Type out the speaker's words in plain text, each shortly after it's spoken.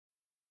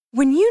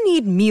When you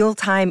need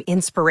mealtime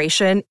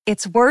inspiration,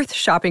 it's worth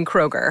shopping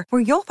Kroger,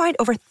 where you'll find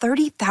over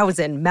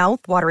 30,000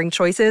 mouth-watering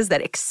choices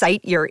that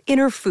excite your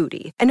inner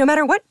foodie. And no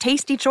matter what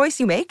tasty choice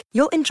you make,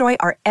 you'll enjoy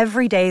our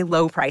everyday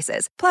low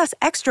prices, plus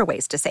extra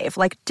ways to save,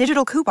 like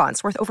digital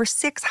coupons worth over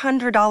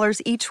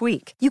 $600 each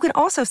week. You can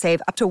also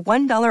save up to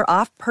 $1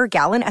 off per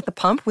gallon at the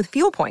pump with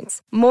fuel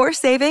points. More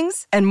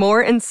savings and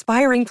more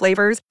inspiring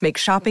flavors make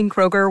shopping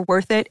Kroger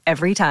worth it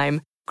every time.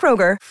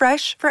 Kroger,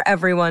 fresh for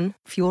everyone.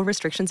 Fuel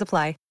restrictions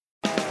apply.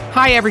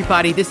 Hi,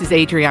 everybody. This is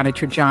Adriana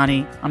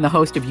Trajani. I'm the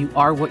host of You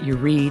Are What You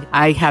Read.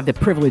 I have the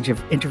privilege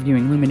of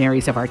interviewing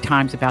luminaries of our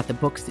times about the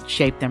books that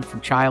shaped them from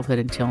childhood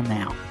until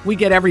now. We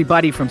get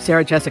everybody from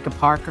Sarah Jessica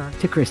Parker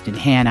to Kristen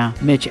Hanna,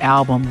 Mitch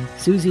Albom,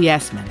 Susie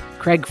Essman,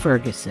 Craig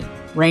Ferguson,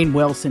 Rainn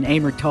Wilson,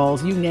 Amor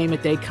Tolls, you name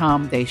it, they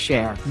come, they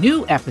share.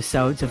 New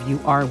episodes of You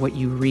Are What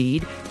You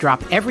Read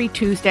drop every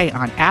Tuesday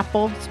on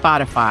Apple,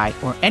 Spotify,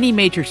 or any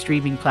major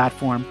streaming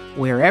platform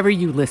wherever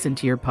you listen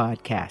to your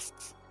podcasts.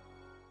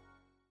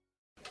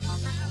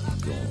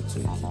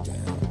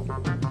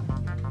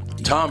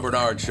 Tom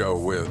Bernard Show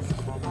with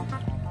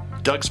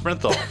Doug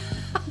Sprinthal,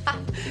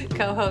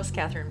 co-host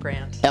Catherine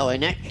Brandt, Ellie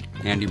Nick,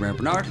 Andy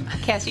Bernard,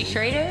 Cassie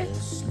Schrader.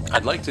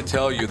 I'd like to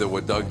tell you that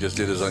what Doug just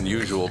did is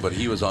unusual, but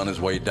he was on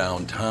his way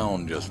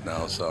downtown just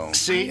now, so.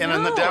 See, and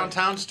in the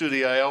downtown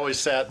studio, I always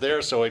sat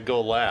there so I'd go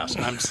last.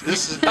 And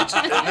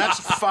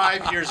that's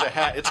 5 years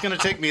ahead. It's going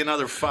to take me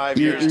another 5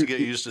 years to get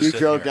used to You sitting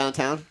drove here.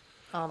 downtown?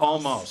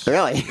 Almost.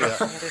 Really? Yeah. Yeah,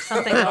 there's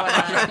something going on.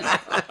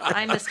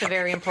 I missed a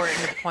very important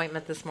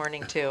appointment this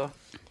morning, too.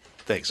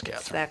 Thanks, It's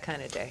Catherine. that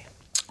kind of day.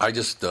 I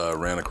just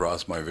ran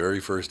across my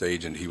very first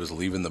agent. He was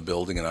leaving the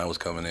building and I was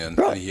coming in,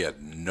 Really? and he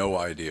had no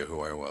idea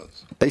who I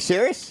was. Are you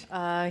serious? He,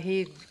 I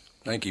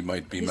think he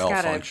might be He's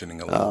got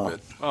malfunctioning a little bit.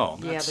 Oh,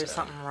 yeah, there's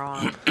something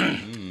wrong.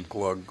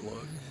 Glug,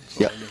 glug.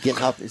 Yeah.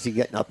 Getting up? Is he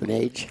getting up in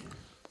age?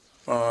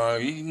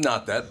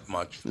 Not that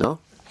much. No.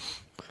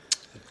 A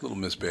little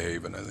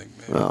misbehaving, I think,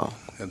 maybe. Oh.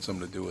 Had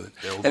something to do with it.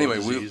 Elbow Anyway,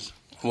 disease.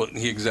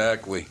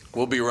 exactly.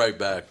 We'll be right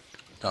back.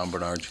 Tom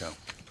Bernard Show.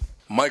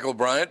 Michael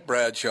Bryant,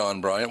 Bradshaw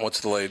and Bryant,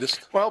 what's the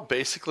latest? Well,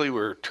 basically,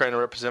 we're trying to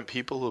represent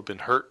people who have been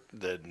hurt,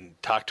 then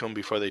talk to them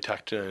before they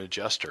talk to an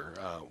adjuster.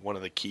 One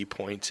of the key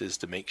points is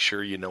to make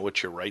sure you know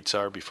what your rights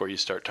are before you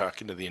start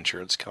talking to the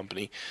insurance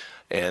company,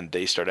 and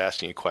they start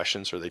asking you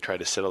questions or they try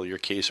to settle your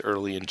case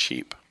early and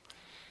cheap.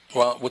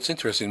 Well, what's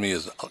interesting to me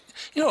is,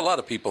 a lot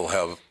of people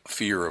have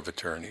fear of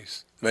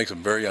attorneys. It makes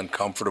them very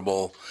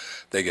uncomfortable.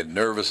 They get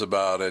nervous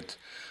about it.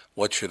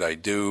 What should I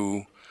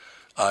do?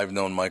 I've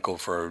known Michael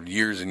for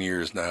years and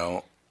years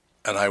now,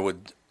 and I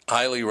would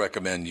highly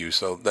recommend you.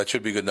 So that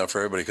should be good enough for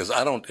everybody, because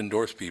I don't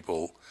endorse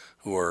people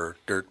who are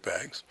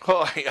dirtbags.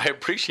 Well, I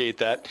appreciate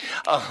that.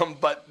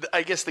 But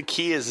I guess the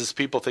key is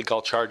people think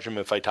I'll charge them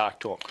if I talk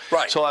to them.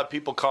 Right. So a lot of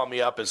people call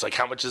me up. It's like,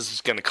 how much is this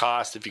going to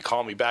cost if you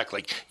call me back?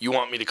 Like, you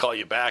want me to call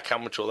you back? How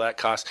much will that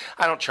cost?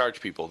 I don't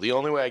charge people. The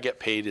only way I get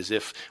paid is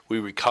if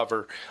we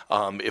recover,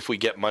 if we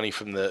get money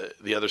from the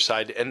other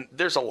side. And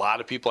there's a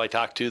lot of people I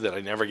talk to that I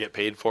never get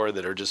paid for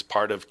that are just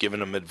part of giving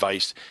them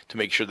advice to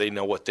make sure they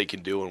know what they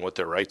can do and what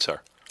their rights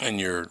are. And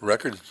your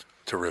record's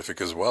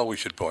terrific as well, we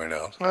should point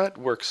out. Well, it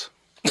works.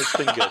 It's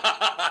been good.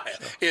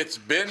 It's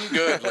been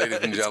good, ladies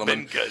and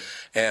gentlemen. It's been good.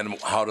 And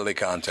how do they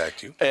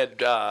contact you? And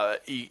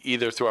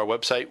either through our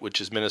website, which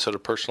is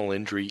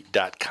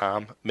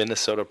minnesotapersonalinjury.com,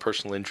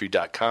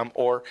 minnesotapersonalinjury.com,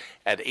 or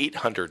at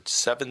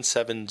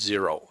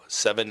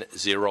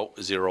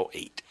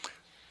 800-770-7008.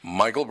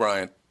 Michael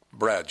Bryant,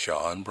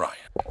 Bradshaw and Bryant.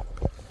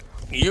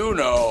 You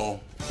know.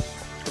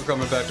 We're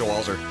coming back to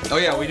Walzer. Oh,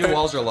 yeah, we do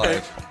Walzer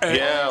live.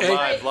 Yeah,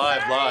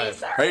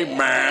 live. Hey,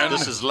 man.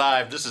 This is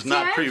live. This is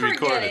not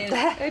pre-recorded.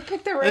 I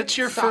picked the right It's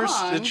your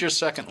song. it's your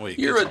second week.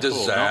 You're a It's cool. Don't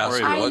disaster.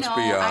 worry about it. Let's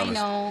be honest. I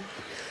know.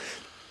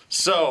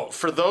 So,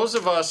 for those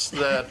of us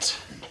that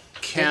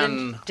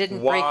can Didn't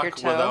break walk your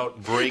toe.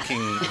 without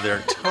breaking their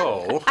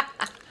toe,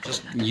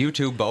 Just you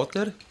two both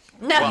did?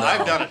 well,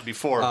 I've done it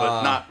before,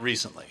 but not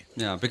recently.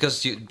 Yeah, because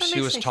she makes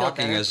was me feel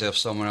talking better. as if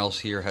someone else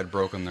here had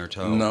broken their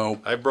toe. No.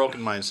 I've broken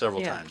mine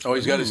several Yeah. times. Oh,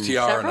 he's got his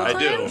tiara Several on. I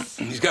do. times?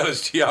 He's got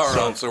his tiara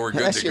on, so we're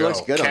good to She go.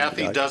 looks good on you,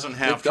 Kathy Doug. doesn't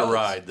have It to does.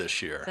 ride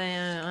this year.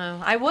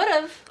 I would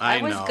have.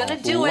 I was know. going to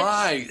do it.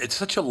 Lie. It's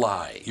such a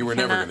lie. You were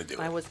never going to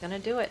do I it. was going to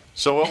do it.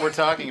 So what we're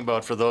talking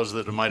about, for those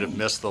that might have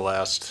missed the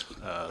last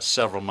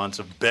several months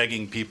of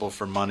begging people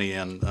for money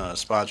and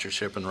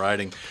sponsorship and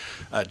riding,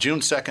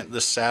 June 2nd,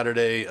 this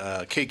Saturday,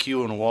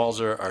 KQ and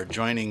Walzer are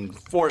joining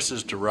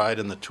forces to ride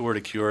in the Tour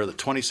de Cure, the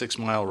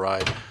 26-mile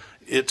ride.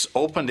 It's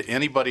open to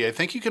anybody. I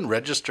think you can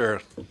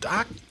register.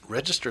 Doc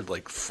registered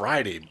like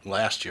Friday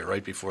last year,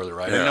 right before the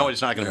ride. I Yeah, know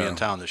he's not going to yeah. be in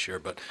town this year,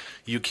 but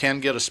you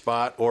can get a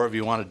spot, or if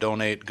you want to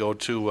donate, go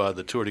to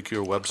the Tour de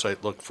Cure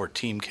website, look for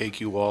Team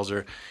KQ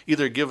Walzer.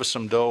 Either give us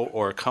some dough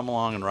or come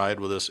along and ride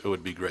with us. It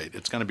would be great.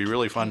 It's going to be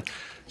really fun.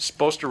 It's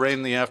supposed to rain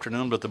in the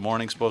afternoon, but the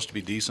morning's supposed to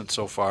be decent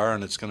so far,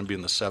 and it's going to be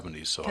in the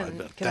 70s. So Can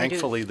we do-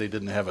 thankfully they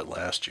didn't have it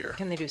last year.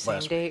 Can they do Last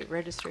same-day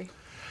registry?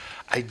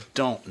 I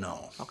don't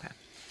know. Okay.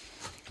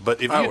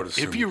 But I would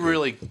assume if you you could.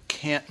 really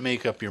can't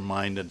make up your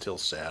mind until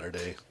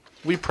Saturday,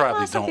 we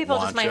probably Some don't people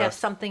want just might you. have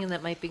something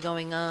that might be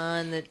going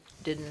on that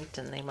didn't,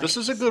 and they might. This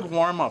is a good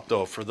warm-up,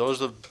 though, for those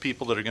of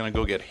people that are going to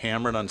go get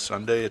hammered on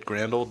Sunday at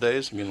Grand Old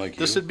Days. You mean like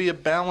this you? would be a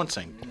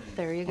balancing.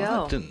 There you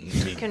Well, go. that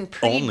didn't mean Can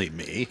only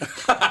me.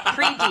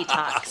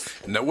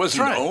 Pre-detox. And it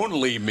wasn't That's right.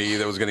 only me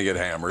that was going to get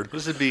hammered.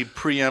 This would be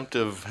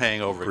preemptive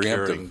hangover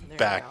curing Preemptive.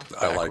 back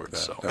I like backwards. that.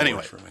 So That anyway,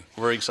 works for me.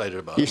 we're excited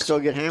about You it. still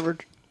get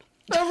hammered?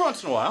 Every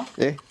once in a while.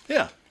 Yeah.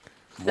 Yeah.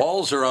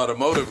 Walzer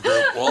Automotive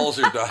Group,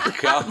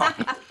 Walzer.com.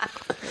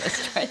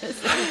 Let's try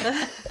this.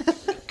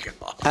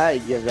 I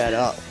give that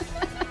up.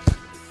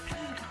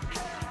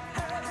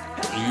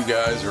 You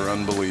guys are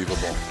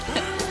unbelievable.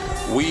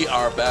 We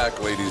are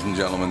back, ladies and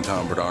gentlemen.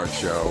 Tom Bernard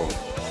Show.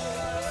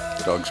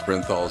 Doug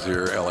Sprinthal's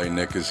here. L.A.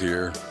 Nick is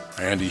here.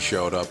 Andy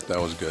showed up. That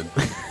was good.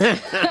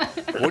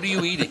 What are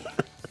you eating?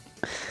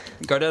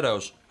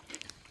 Gardettos.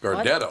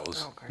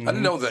 Gardettos. Oh, I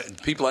didn't know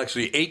that people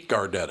actually ate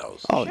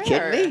Gardettos. Oh, Sure.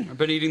 kidding me? I've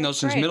been eating those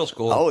since Great. middle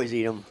school. Always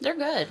eat them. They're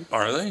good.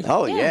 Are they?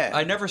 Oh, yeah.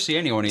 I never see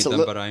anyone eat It's a them,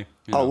 li- but I.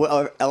 Oh,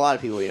 well, a lot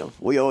of people eat them.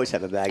 We always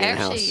have a bag I in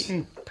the house.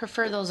 actually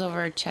prefer those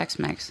over Chex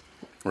Mix.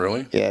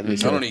 Really? Yeah, me I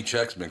too. don't eat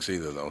Chex Mix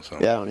either, though. So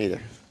Yeah, I don't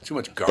either. too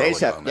much They, garlic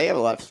just have, on they it. have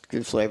a lot of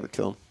good flavor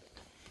to them.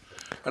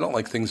 I don't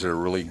like things that are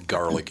really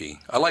garlicky.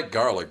 I like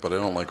garlic, but I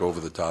don't like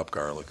over-the-top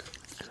garlic.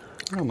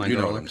 I don't mind You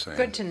know what garlic. I'm saying?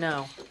 Good to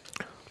know.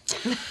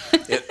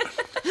 It,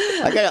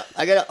 I got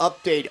an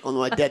update on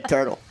my dead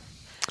turtle.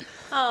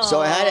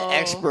 So I had an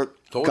expert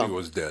told come. you it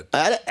was dead. I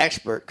had an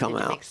expert come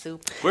Make out.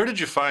 soup. Where did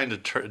you find a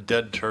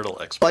dead turtle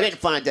expert? Well, I didn't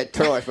find a dead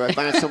turtle expert. I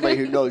found somebody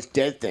who knows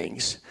dead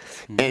things,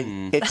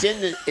 and it's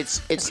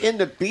in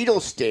the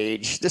beetle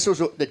stage. This was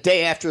the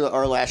day after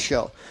our last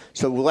show.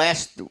 So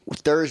last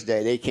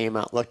Thursday they came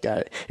out, looked at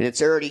it, and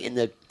it's already in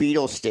the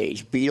beetle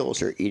stage.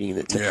 Beetles are eating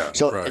it. Yeah,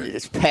 so right.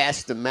 it's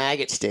past the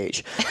maggot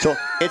stage. So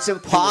it's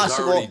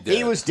impossible. already dead.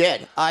 He was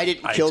dead. I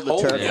didn't I kill the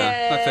told you. turtle.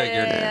 Yeah, I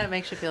figured. Yeah, it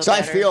makes you feel So I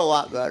better. feel a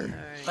lot better.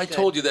 I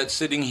told you that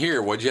sitting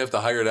here. Why'd you have to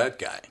hire that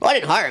guy? Well, I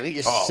didn't hire him. He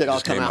just Oh, said, "I'll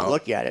just come came out and out.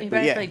 look at it." He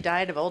But probably yeah,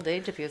 died of old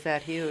age if he was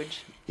that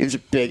huge. he's a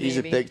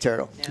Maybe. big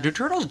turtle. Do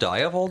turtles die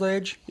of old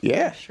age?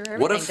 Yeah, Sure,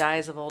 What everything if-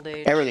 dies of old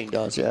age. everything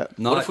does. Yeah.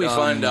 Not, What if we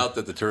find out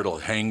that the turtle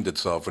hanged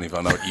itself when he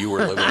found out you were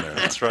living there?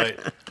 That's right.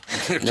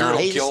 The No, turtle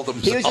he killed was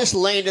himself. just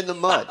laying in the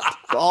mud.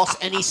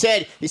 And he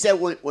said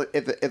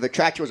if a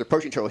tractor was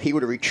approaching turtle, he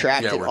would have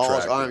retracted all his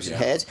retracted, arms and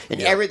yeah. heads, and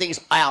Yeah. everything's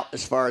out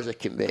as far as it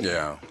can be.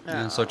 Yeah.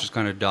 Yeah, so it just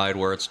kind of died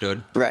where it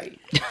stood. Right.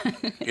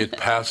 It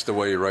passed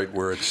away right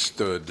where it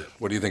stood.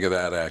 What do you think of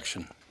that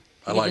action?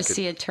 I You like just it.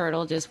 see a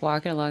turtle just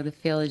walking along the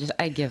field.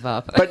 I give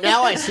up. But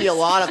now I see a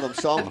lot of them,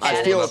 so I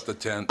Folding feel up the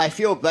tent. I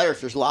feel better if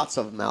there's lots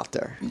of them out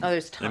there. Oh,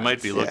 there's They tons.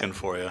 might be looking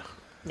for you.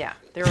 Yeah,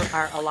 there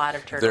are a lot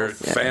of Their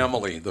turtles.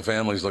 family. The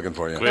family's looking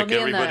for you. Quick, be in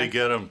everybody the-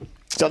 get them.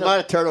 So I'm not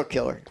a turtle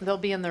killer. They'll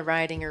be in the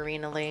riding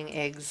arena laying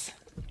eggs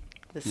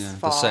this Yeah,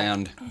 fall. the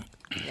sand.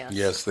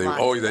 Yes, they. Lots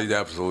Oh, of them. they'd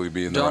absolutely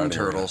be in the Dumb riding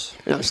arena. turtles.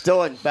 And I'm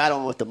still in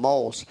battling with the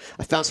moles.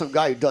 I found some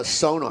guy who does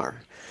sonar.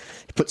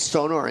 He puts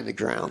sonar in the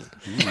ground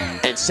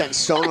and sends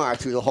sonar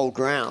through the whole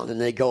ground, and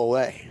they go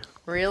away.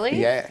 Really?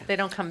 Yeah. They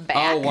don't come back.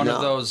 Oh, one No.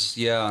 of those.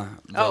 Yeah,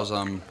 those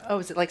Oh,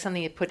 is it like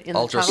something you put in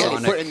Ultrasonic. Yeah, the they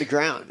tunnel? put it in the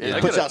ground, and Yeah, it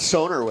I puts gotta- out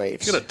sonar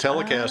waves. Get a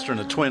Telecaster and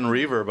a twin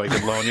reverb I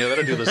could loan you.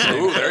 That'll do the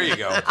same. Ooh, there you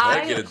go. That'd I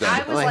get it was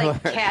done.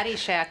 like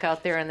Caddyshack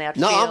out there in that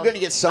No, field. I'm gonna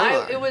get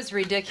sonar. It was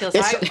ridiculous.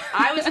 It's-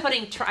 I was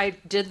putting. I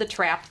did the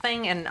trap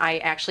thing, and I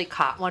actually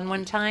caught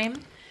one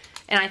time,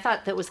 and I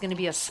thought that was going to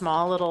be a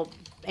small little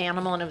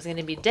animal, and it was going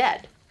to be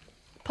dead.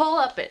 Pull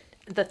up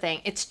the thing.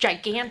 It's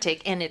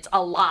gigantic and it's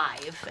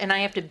alive, and I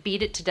have to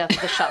beat it to death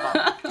with a shovel.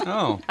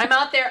 Oh, I'm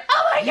out there.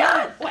 Oh my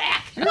god!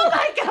 Whack! Oh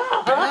my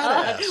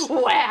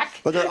god! Whack!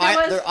 But they're It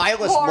was they're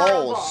eyeless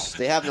horrible. moles.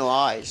 They have no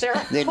eyes.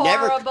 They're They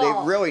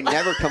horrible. really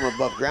never come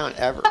above ground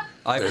ever.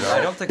 I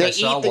don't think They I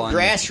saw eat the one.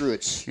 grass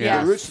roots,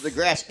 Yes. the roots of the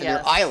grass, and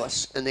Yes. they're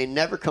eyeless, and they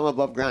never come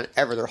above ground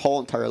ever their whole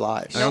entire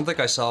lives. I don't think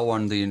I saw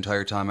one the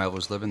entire time I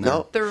was living there.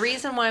 No. The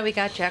reason why we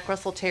got Jack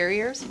Russell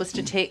Terriers was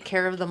to take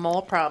care of the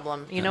mole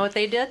problem. You know what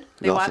they did?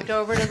 They Nothing. walked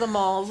over to the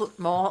mole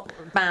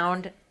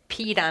mound,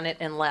 peed on it,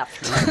 and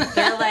left.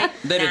 They're like,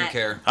 They didn't "Nah."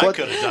 care. I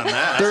could have done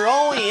that. They're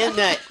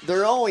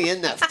only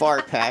in that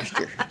far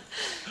pasture.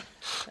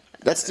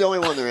 That's the only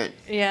one they're in.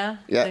 Yeah,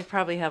 Yeah. they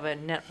probably have a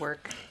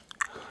network.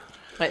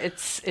 But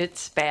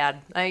it's bad.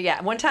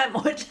 Yeah, one time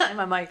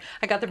I'm like,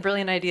 I got the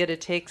brilliant idea to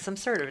take some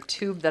sort of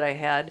tube that I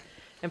had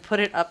and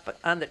put it up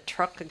on the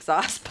truck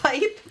exhaust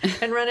pipe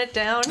and run it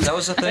down. That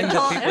was a thing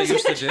that people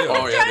used to do.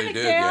 Oh, yeah, Trying they to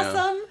did, gas yeah.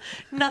 them.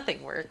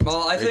 Nothing worked.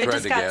 Well, I They think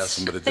tried to gas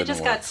them, but it They didn't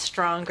just work. got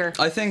stronger.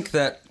 I think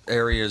that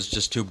area is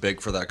just too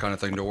big for that kind of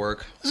thing to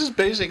work. This is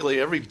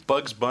basically every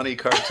Bugs Bunny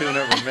cartoon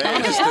ever made.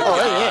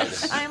 Oh, it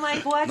is. I'm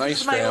like, what Nice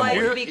does my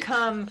family. life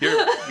become? Your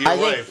I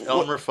think wife,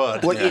 Elmer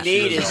Fudd. What Yeah, you she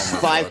need is is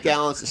Elmer 5 Fudd.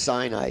 gallons of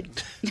cyanide.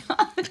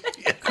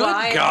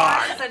 By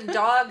God. cats and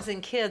dogs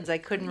and kids, I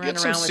couldn't run Get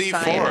some around with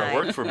C4. cyanide.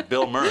 Worked for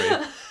Bill Murray.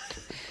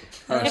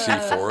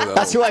 C4.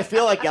 That's who I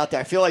feel like out there.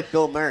 I feel like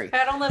Bill Murray.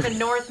 I don't live in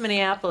North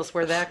Minneapolis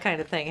where that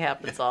kind of thing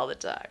happens all the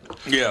time.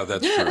 Yeah,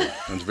 that's true.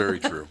 That's very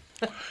true.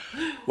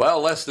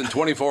 Well, less than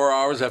 24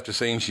 hours after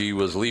saying she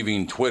was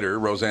leaving Twitter,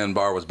 Roseanne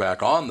Barr was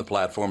back on the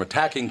platform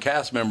attacking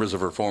cast members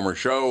of her former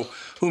show,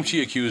 whom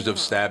she accused of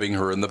stabbing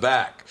her in the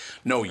back.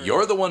 No,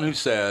 you're the one who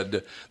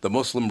said the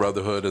Muslim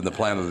Brotherhood and the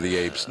Planet of the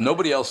Apes.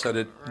 Nobody else said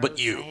it but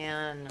you.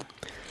 Man.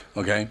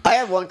 Okay? I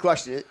have one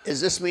question.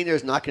 Does this mean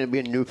there's not going to be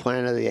a new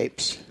Planet of the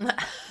Apes?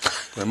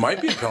 There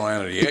might be a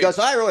Planet of the Apes. Because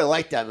I really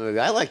liked that movie.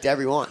 I liked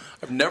every one.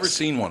 I've never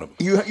seen one of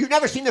them. You've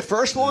never seen the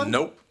first one?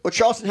 Nope. With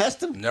Charlton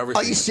Heston? Never Are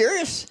seen you it.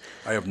 serious?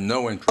 I have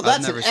no interest. Well,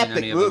 that's never an seen epic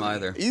any of movie. them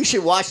either. You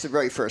should watch the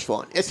very first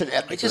one. It's an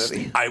epic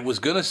movie. I was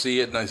going to see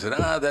it, and I said,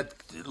 that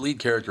lead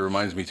character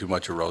reminds me too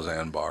much of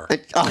Roseanne Barr.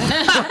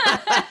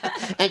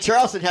 And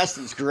Charlton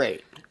Heston's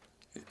great.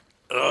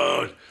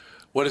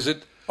 What is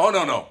it? Oh,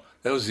 no.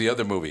 That was the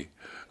other movie.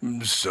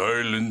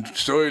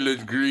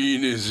 Soylent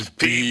Green is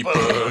people.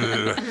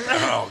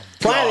 Oh,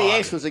 Planet of the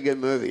Apes was a good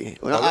movie.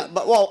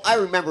 I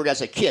remember it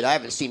as a kid. I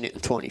haven't seen it in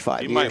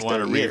 25 You years. might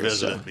want to 30 years,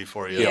 revisit so. it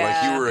before you. Yeah,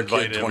 like you were a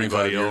invite kid 25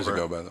 everybody years over.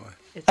 ago, by the way.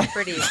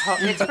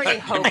 It's pretty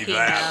hokey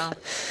now.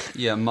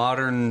 Yeah,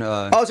 modern.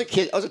 I was a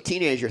kid. I was a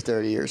teenager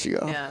 30 years ago.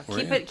 Yeah.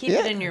 Keep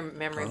it in your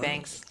memory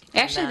banks.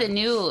 Actually,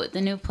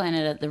 the new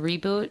Planet, the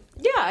reboot.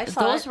 Yeah, I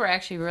saw Those it. were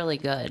actually really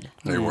good.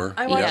 They were.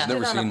 I Yeah, watched I've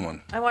never it on seen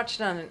one. I watched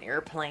it on an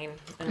airplane,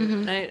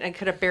 and I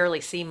could have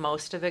barely seen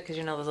most of it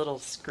because those little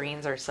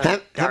screens are so How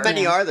dark.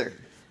 many are there?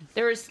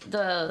 There was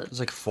the There's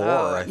like 4,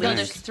 I think. no,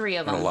 there's 3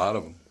 of And them a lot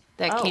of them.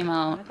 that came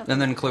out.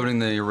 And then including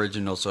the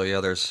original, so yeah,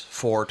 there's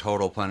 4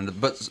 total Planet.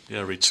 But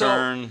Yeah,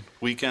 Return,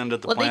 Weekend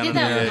at the Well, they Planet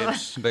did of that- the yeah,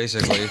 Apes.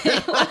 basically.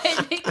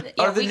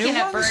 Yeah, Are the new Weekend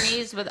at ones?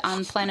 Bernie's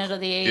on Planet of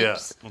the Yeah.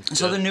 Apes.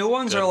 So the new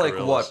ones Dead are like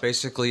gorillas. what?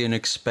 Basically an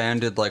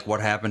expanded like what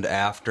happened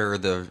after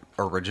the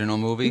original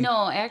movie?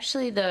 No,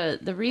 actually, the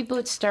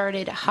reboot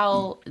started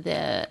how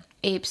the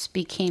apes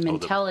became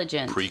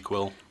intelligent.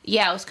 Prequel.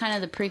 Yeah, it was kind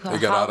of the prequel. They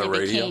got how out of they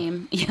radio?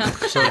 became. Yeah.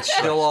 So it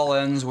still all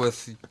ends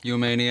with you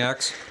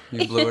maniacs.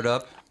 You blew it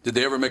up. Did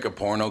they ever make a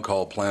porno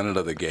called Planet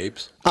of the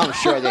Gapes? I'm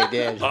sure they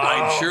did.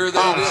 I'm sure they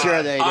I'm did.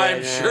 sure they did,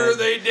 I'm yeah. sure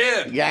they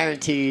did.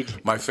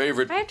 Guaranteed. My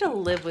favorite I have to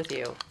live with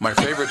you.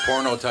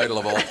 porno title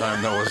of all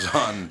time, though, was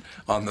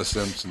on The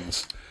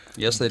Simpsons.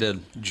 Yes, they did.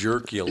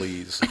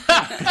 Jerkules.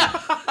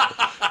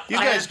 You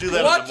guys do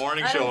that What? on the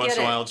morning I show don't once get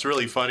in a it. while. It's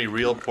really funny,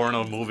 real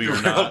porno movie or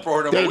Real not.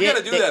 porno. They We did-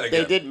 got to do that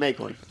again. They did make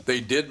one. They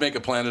did make a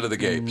Planet of the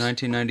Gapes.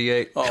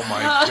 1998. Oh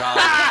my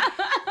God!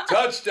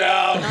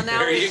 Touchdown! Well, now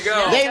There we- you go.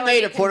 now- They know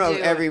made what a you porno can of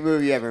do. every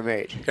movie ever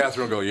made.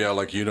 Catherine will go, yeah,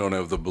 like you don't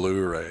have the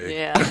Blu-ray.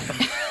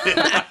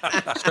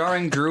 Yeah.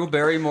 Starring Drew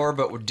Barrymore,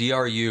 but with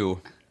DRU.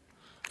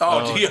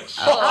 Oh, dear.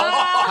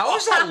 How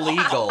is that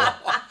legal?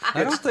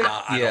 I don't think.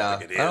 not. I don't Yeah,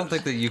 think it I don't is.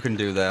 think that you can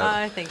do that.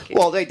 I think.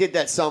 Well, they did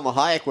that Selma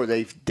Hayek where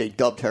they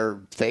dubbed her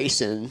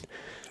face in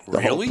the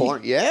Really? whole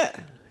porn. Yeah.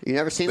 You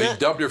never seen They that?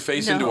 dubbed your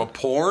face No. into a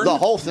porn? The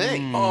whole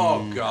thing.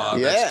 Oh, God,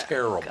 Yeah. that's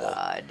terrible.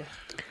 God.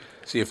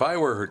 See, if I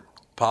were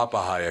Papa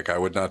Hayek, I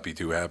would not be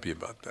too happy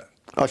about that.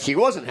 Oh, she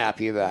wasn't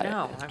happy about it.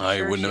 No, I'm I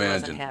sure wouldn't she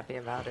imagine. wasn't happy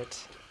about it.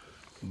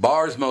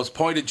 Barr's most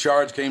pointed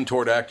charge came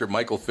toward actor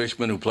Michael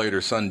Fishman, who played her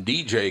son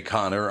DJ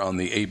Connor on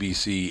the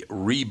ABC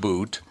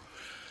reboot.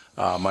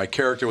 My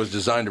character was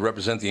designed to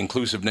represent the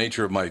inclusive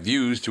nature of my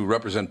views, to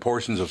represent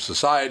portions of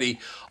society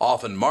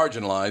often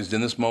marginalized.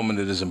 In this moment,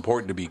 it is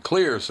important to be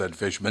clear, said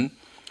Fishman,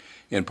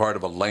 in part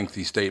of a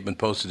lengthy statement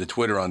posted to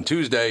Twitter on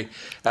Tuesday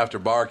after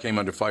Barr came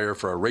under fire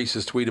for a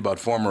racist tweet about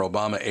former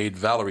Obama aide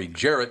Valerie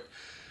Jarrett.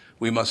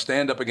 We must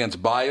stand up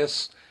against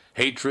bias,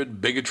 hatred,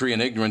 bigotry,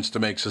 and ignorance to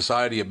make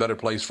society a better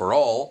place for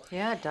all.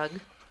 Yeah, Doug.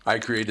 I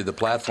created the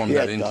platform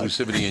Yeah, that Doug.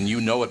 inclusivity, and you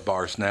know it,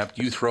 Barr snapped.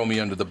 You throw me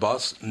under the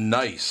bus?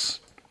 Nice.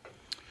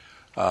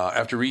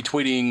 After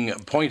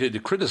retweeting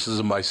pointed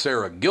criticism by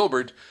Sarah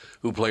Gilbert,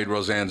 who played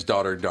Roseanne's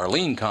daughter,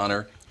 Darlene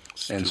Connor,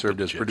 and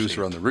served as gypsy.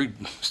 producer on the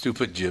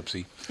Stupid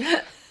Gypsy.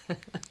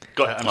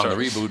 Go ahead. I'm On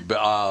sorry. the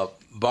reboot,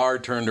 Barr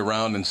turned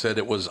around and said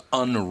it was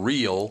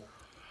unreal.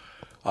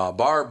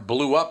 Barr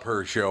blew up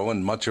her show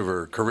and much of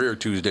her career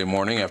Tuesday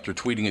morning after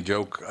tweeting a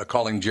joke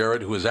calling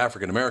Jarrett, who is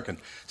African-American.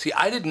 See,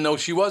 I didn't know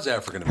she was Her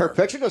African-American.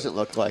 picture doesn't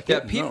look like Yeah,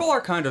 it. people are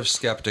kind of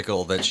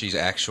skeptical that she's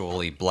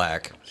actually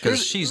black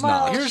because she's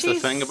well, not. Here's the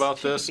She's- thing about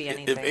she could this. be If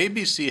anything.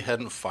 ABC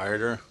hadn't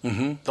fired her,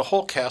 the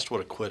whole cast would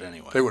have quit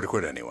anyway. They would have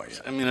quit anyway. Yeah.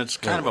 I mean, it's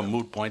kind of a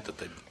moot point that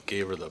they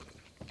gave her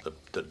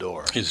the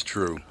door. Is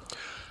true.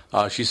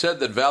 She said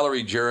that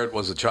Valerie Jarrett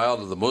was a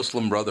child of the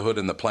Muslim Brotherhood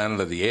and the Planet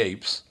of the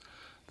Apes.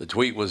 The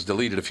tweet was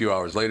deleted a few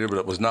hours later, but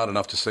it was not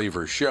enough to save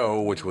her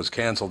show, which was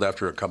canceled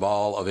after a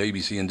cabal of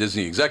ABC and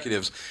Disney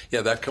executives.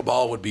 Yeah, that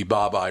cabal would be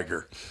Bob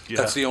Iger. Yeah.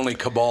 That's the only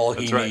cabal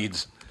he That's right.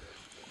 needs.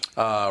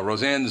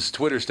 Roseanne's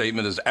Twitter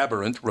statement is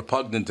aberrant,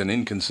 repugnant, and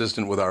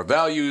inconsistent with our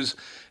values,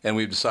 and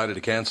we've decided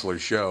to cancel her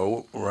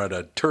show. We're at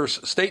a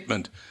terse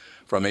statement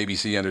from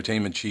ABC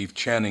Entertainment chief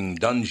Channing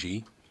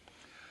Dungey,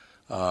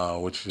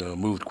 which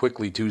moved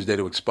quickly Tuesday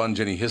to expunge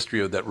any history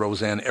of that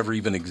Roseanne ever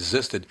even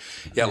existed.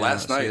 Yeah,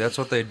 last See, night. that's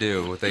what they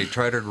do. They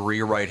try to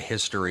rewrite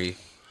history,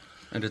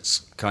 and it's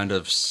kind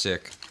of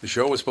sick. The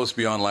show was supposed to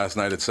be on last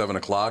night at 7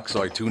 o'clock,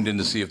 so I tuned in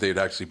to see if they'd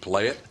actually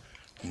play it.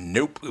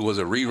 Nope, it was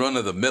a rerun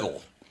of The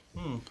Middle.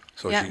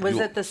 So Yeah, was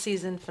you- it the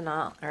season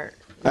finale? Or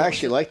I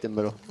actually like the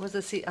middle. was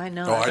it? I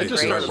know. Oh, it's I a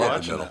just great started show.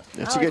 watching it.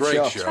 It's Oh, a good great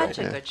show. show. Such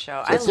a Yeah. good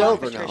show. It's I love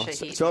over Patricia now.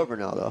 Heaton. It's over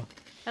now, though.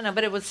 I know,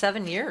 but it was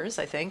 7 years,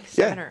 I think.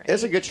 7 Yeah, or 8.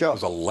 it's a good show. It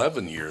was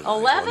 11 years. I think,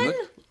 11? Wasn't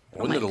it,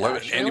 wasn't it my 11?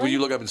 gosh, Andy, when really? you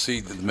look up and see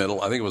the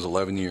middle, I think it was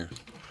 11 years.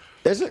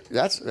 Is it?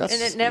 That's And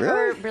it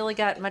never really?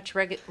 got much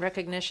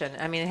recognition.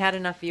 I mean, it had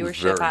enough Very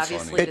viewership, funny.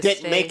 obviously. It to didn't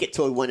stay. make it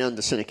till it went on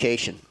the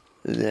syndication,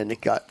 and then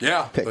it got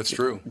Yeah, picked. that's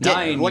true.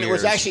 When it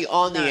was years. actually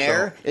on the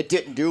air, it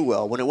didn't do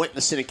well. When it went in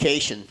the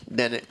syndication,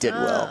 then it did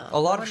well. A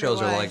lot of Wonder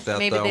shows are why. like that,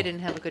 Maybe though. they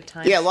didn't have a good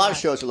time. Yeah, a lot of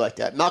slot. shows are like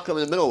that. Malcolm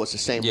in the Middle was the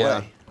same Yeah.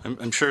 way.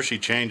 I'm sure she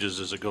changes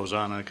as it goes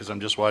on because I'm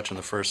just watching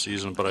the first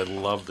season, but I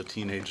love the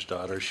teenage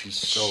daughter. She's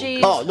so She's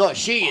good. Oh no,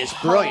 she is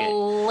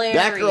brilliant.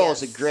 That girl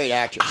is a hilarious. great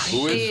actress.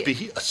 Who She- is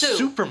be a Sue,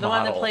 the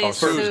one that supermodel plays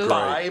for Sue.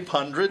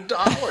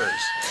 $500?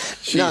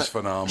 She's No,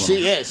 phenomenal.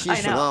 She is. She's I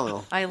know.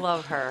 phenomenal. I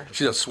love her.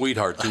 She's a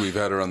sweetheart, too. We've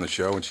had her on the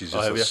show, and she's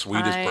just have the you?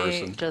 sweetest I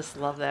person. just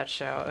love that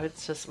show.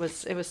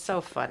 It was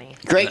so funny.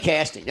 Great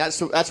casting. That's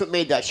what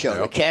made that show.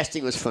 The Yep.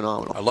 casting was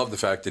phenomenal. I love the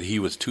fact that he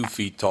was 2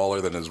 feet taller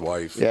than his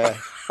wife. Yeah.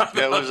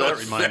 Yeah, what does that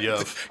remind you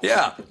of?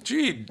 Yeah.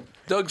 Gee,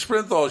 Doug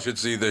Sprinthal should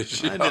see this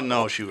show. I didn't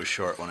know she was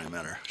short when I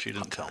met her. She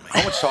didn't tell me.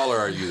 How much taller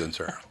are you than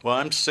Sarah? Well,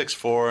 I'm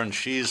 6'4", and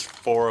she's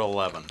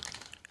 4'11".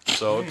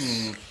 So it's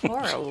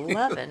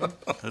 4'11".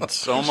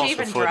 it's almost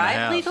even a foot and a drive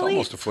half. legally?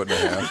 Almost a foot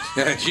and a half.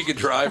 Yeah, she can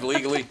drive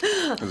legally.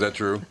 Is that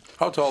true?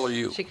 How tall are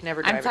you? She can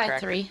never I'm drive a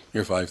tractor. 5'3".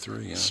 You're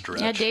 5'3", yeah. Stretch.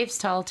 Yeah, Dave's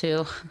tall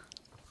too.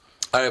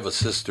 I have a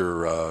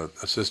sister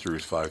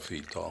who's 5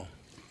 feet tall.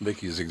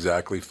 Vicky's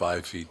exactly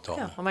 5 feet tall.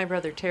 Yeah. Well, my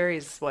brother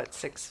Terry's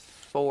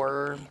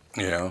 6'4",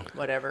 Yeah.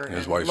 whatever. And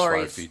his and wife's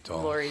Lori's, 5 feet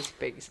tall. Lori's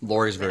big.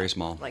 Lori's very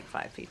small. Like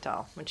 5 feet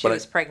tall. When she But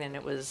was pregnant,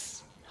 it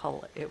was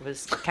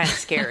kind of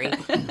scary.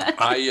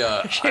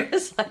 She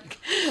was like,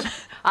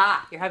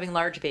 you're having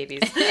large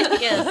babies.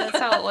 Yes, that's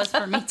how it was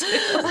for me too.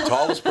 The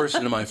tallest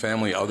person in my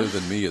family other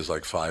than me is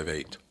like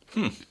 5'8".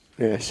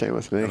 Yeah, same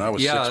with me. And I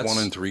was Yeah, 6'1" it's-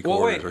 and 3/4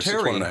 well, wait, or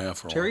Terry. 6'1" and a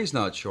half. Terry's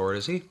not short,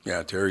 is he?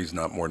 Yeah, Terry's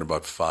not more than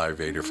about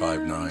 5'8" or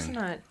 5'9". He's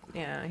not.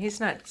 Yeah, he's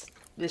not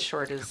as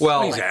short as.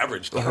 Well, He's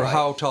average tall.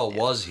 How tall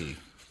was he?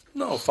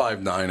 No,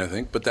 5'9", I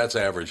think, but that's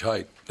average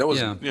height. That was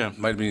Yeah.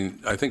 might be.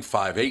 I think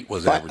 5'8"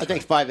 was I average.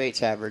 think height.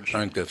 5'8's average. I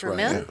think that's For right.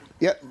 men?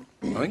 Yep.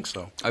 Yeah. I think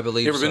so. I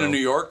believe You ever been so. to New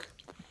York?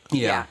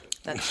 Yeah,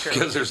 that's true.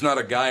 Because there's not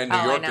a guy in New Oh,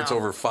 I York that's know.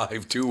 over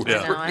 5'2".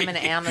 Yeah. No, I'm an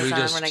Amazon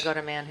just- when I go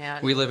to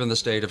Manhattan. We live in the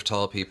state of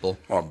tall people.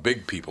 Oh,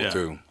 big people Yeah.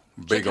 too.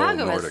 Big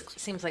Chicago old is, Nordics.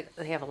 seems like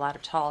they have a lot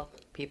of tall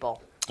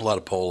people. A lot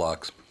of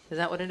Polacks, Is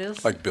that what it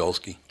is? like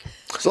Bilski.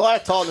 There's a lot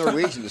of tall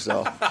Norwegians,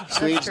 though.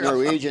 Swedes, true.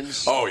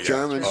 Norwegians, Oh yeah.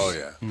 Germans. Oh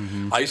yeah.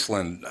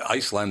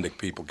 Icelandic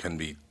people can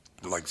be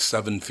like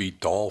 7 feet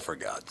tall, for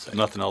God's sake.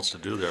 Nothing else to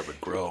do there but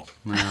grow.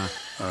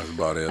 That's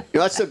about it. You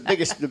know, that's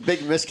the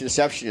big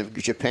misconception of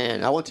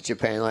Japan. I went to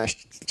Japan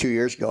 2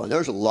 years ago, and there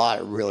was a lot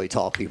of really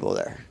tall people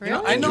there.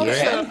 Really? I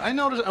noticed Yeah.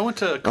 that. I went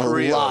to A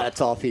Korea lot of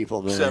tall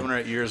people, man. 7 or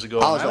 8 years ago.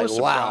 I and was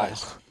like, wow.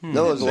 surprised.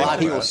 There was a lot of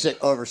people that.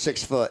 over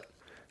 6 foot.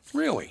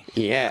 Really?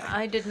 Yeah.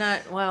 I did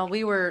not. Well,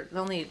 we were the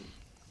only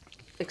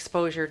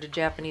exposure to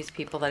Japanese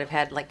people that I've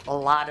had, like a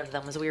lot of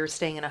them, was we were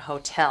staying in a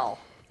hotel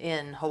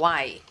in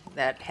Hawaii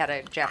that had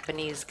a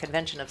Japanese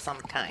convention of some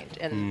kind,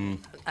 and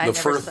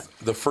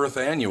The Firth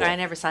Annual. I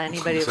never saw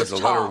anybody that It says was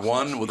the letter tall.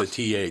 1 with a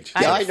TH.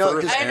 Yeah, I know,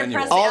 Firth 'cause I had to Annual.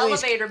 press the All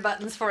these- elevator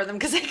buttons for them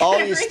because All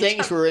these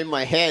things were in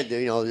my head,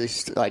 you know,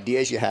 these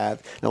ideas you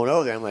have. And I went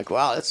over there, I'm like,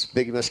 wow, that's a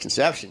big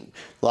misconception.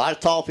 A lot of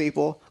tall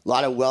people, a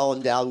lot of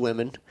well-endowed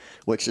women,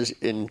 which is,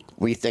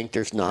 we think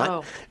there's not.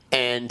 Oh.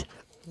 And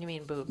You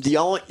mean boobs? the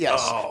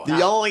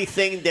only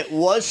thing that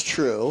was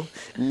true,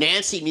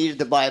 Nancy needed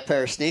to buy a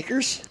pair of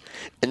sneakers,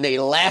 and they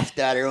laughed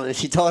at her when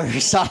she told her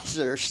size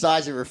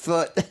of her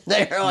foot.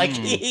 They were like,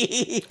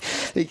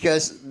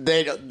 because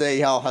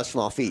they all have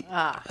small feet.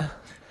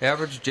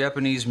 Average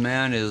Japanese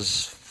man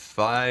is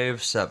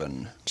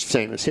 5'7".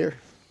 Same as here.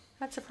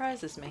 That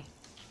surprises me.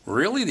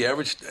 Really? The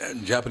average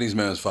Japanese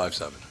man is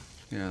 5'7".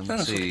 Yeah, That's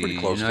let's see. pretty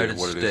close to United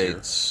what it is here.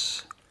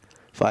 States.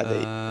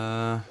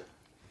 5'8".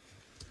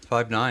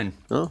 5'9".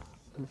 Oh,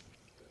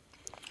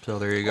 So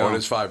there you Oh, go. it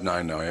is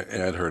 5'9" now.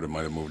 I'd heard it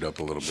might have moved up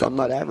a little bit. so I'm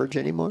not average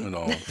anymore.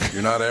 No,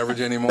 you're not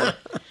average anymore.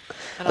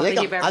 I don't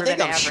think you've ever I think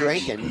been I'm average.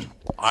 shrinking.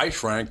 I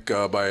shrank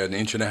by 1.5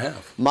 inches. A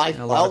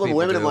lot All of the people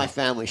women in do. my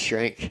family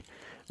shrink.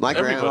 My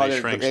Everybody grandmother,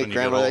 shrinks great when you get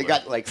grandmother, they older.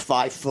 got like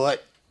 5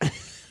 foot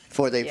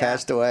before they Yeah.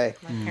 passed away.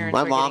 My parents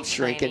My were mom's getting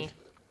shrinking. tiny.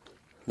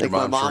 I think my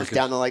mom's mom's shrinking?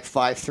 down to like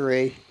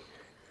 5'3".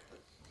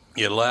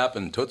 Yeah, Lap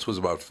and Toots was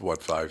about,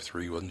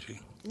 5'3", wasn't she?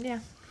 Yeah.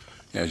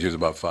 Yeah, she was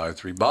about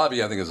 5'3".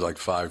 Bobby, I think, is like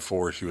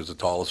 5'4". She was the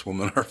tallest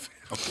woman in our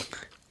family.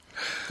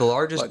 The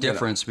largest But, you know.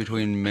 difference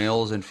between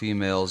males and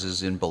females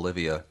is in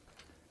Bolivia.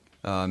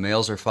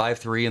 Males are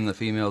 5'3" and the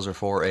females are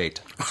 4'8".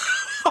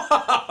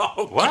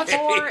 What?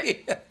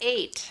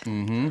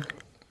 4'8".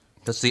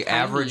 That's the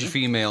average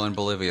female in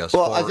Bolivia. is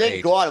Well, I 4'8".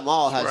 think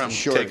Guatemala has I'm some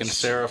shorts. taking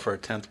Sarah for her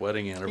 10th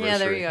wedding anniversary. Yeah,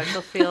 there you go.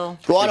 She'll feel.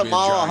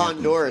 Guatemala, giant.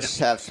 Honduras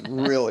have some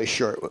really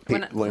short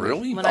women.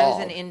 Really? When I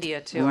was in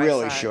India too,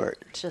 really I saw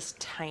short. just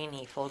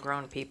tiny,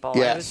 full-grown people.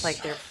 Yes. I was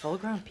like, they're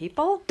full-grown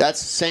people. That's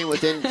same with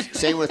down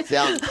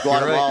You're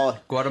Guatemala.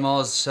 right.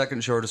 Guatemala's the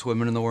second shortest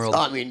women in the world.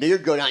 I mean, you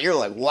go down, you're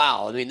like,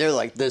 wow. I mean, they're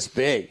like this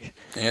big.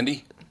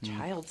 Andy,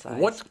 Child size.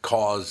 what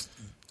caused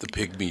the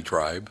Pygmy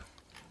tribe?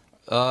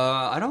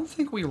 I don't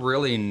think we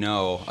really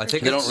know. I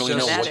think They don't it's really know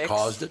just, what Genetics.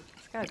 caused it.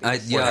 It's gotta be I-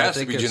 the yeah, Well, it has to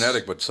think be it's-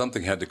 genetic, but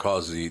something had to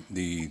cause the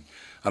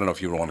I don't know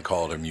if you want to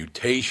call it a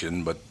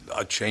mutation, but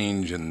a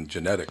change in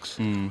genetics.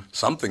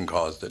 Something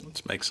caused it.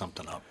 Let's make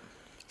something up.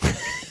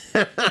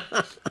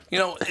 You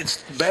know,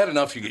 it's bad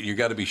enough you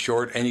got to be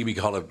short and you be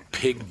called a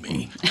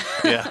pygmy.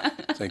 Yeah.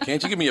 So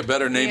can't you give me a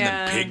better name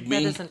yeah, than that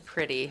pygmy? isn't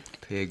pretty.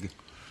 Pig.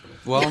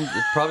 Well, it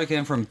probably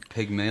came from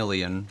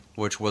Pygmalion,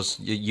 which it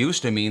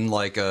used to mean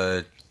like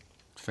a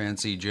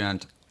fancy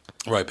gent.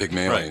 Right,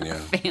 Pygmalion, yeah.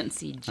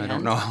 Fancy I gent.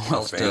 don't know how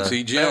else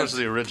Fancy to... That gent. was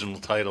the original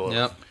title of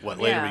Yep. what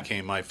later Yeah.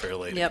 became My Fair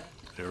Lady. Yep.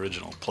 The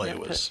original play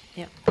was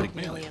Yep.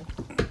 Pygmalion.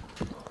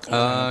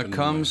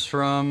 comes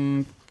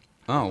from...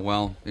 Oh,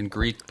 well, in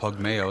Greek,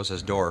 Pygmeos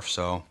is dwarf,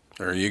 so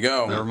There you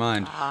go. never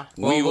mind.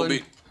 We will then,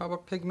 be. How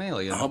about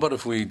Pygmalion? How about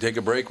if we take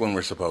a break when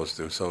we're supposed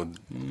to, so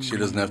she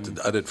doesn't have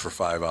to edit for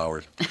 5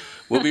 hours?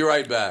 We'll be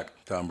right back.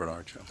 Tom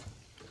Bernard Show.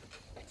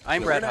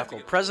 I'm Brad Huckle,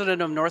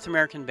 president of North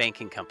American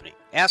Banking Company.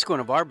 Ask one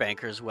of our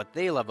bankers what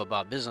they love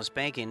about business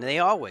banking. They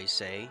always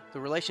say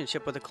the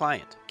relationship with the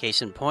client.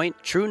 Case in point,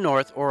 True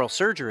North Oral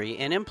Surgery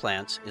and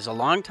Implants is a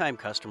longtime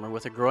customer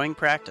with a growing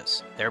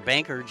practice. Their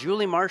banker,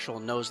 Julie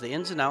Marshall, knows the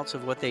ins and outs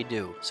of what they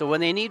do. So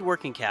when they need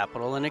working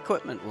capital, an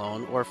equipment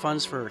loan, or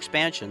funds for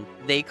expansion,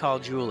 they call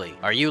Julie.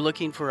 Are you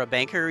looking for a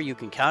banker you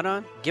can count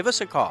on? Give us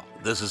a call.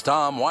 This is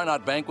Tom. Why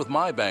not bank with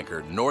my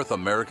banker, North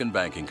American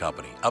Banking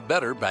Company? A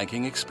better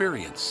banking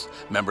experience.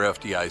 Member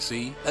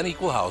FDIC, an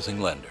equal housing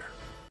lender.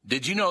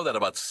 Did you know that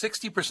about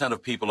 60%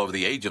 of people over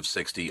the age of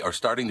 60 are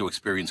starting to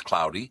experience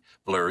cloudy,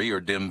 blurry, or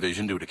dim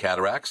vision due to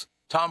cataracts?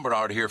 Tom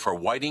Bernard here for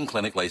Whiting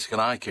Clinic LASIK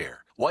and Eye Care.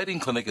 Whiting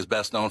Clinic is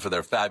best known for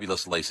their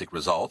fabulous LASIK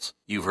results.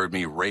 You've heard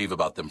me rave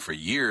about them for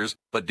years,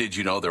 but did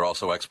you know they're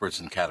also experts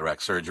in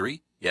cataract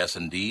surgery? Yes,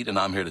 indeed, and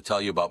I'm here to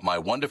tell you about my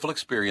wonderful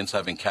experience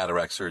having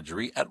cataract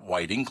surgery at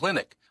Whiting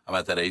Clinic. I'm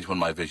at that age when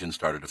my vision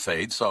started to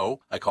fade, so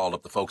I called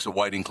up the folks at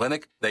Whiting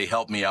Clinic. They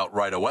helped me out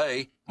right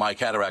away. My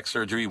cataract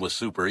surgery was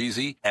super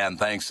easy, and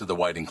thanks to the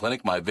Whiting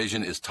Clinic, my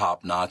vision is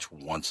top-notch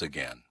once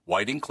again.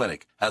 Whiting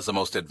Clinic has the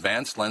most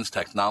advanced lens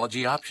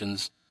technology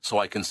options, so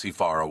I can see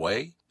far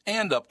away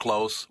and up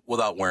close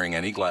without wearing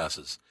any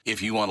glasses.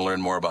 If you want to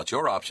learn more about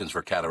your options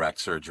for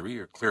cataract surgery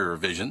or clearer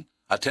vision,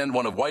 attend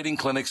one of Whiting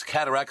Clinic's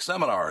cataract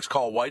seminars.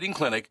 Call Whiting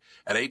Clinic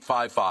at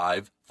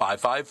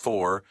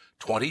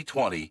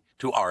 855-554-2020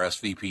 to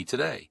RSVP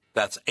today.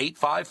 That's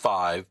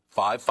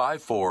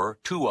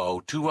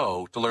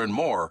 855-554-2020 to learn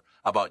more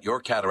about your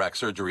cataract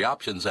surgery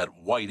options at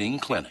Whiting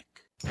Clinic.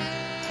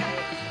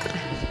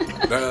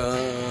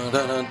 Da,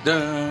 da,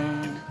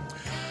 da.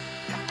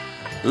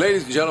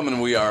 Ladies and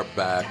gentlemen, we are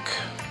back.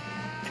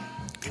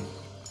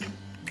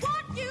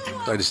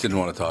 I just didn't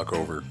want to talk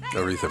over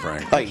Aretha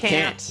Franklin. Oh, you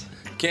can't.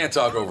 Can't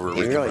talk over Aretha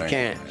You really Franklin.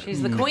 can't.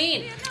 She's the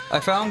queen. I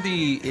found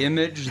the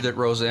image that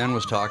Roseanne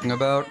was talking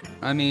about.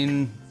 I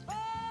mean,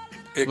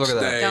 look at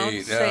that.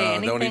 Don't say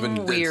don't even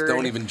anything weird.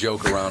 don't even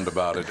joke around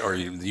about it, or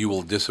you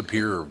will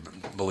disappear.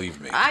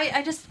 Believe me.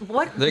 I just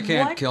what They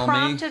can't what kill me.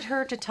 prompted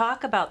her to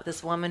talk about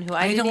this woman who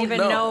I didn't don't even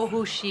know. know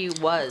who she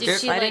was. Did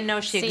she I like, didn't know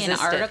she see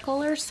existed. an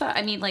article or so?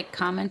 I mean, like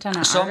comment on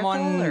an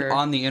Someone article? Or?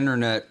 on the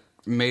internet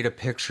made a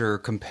picture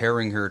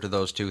comparing her to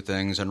those two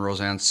things, and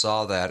Roseanne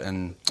saw that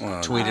and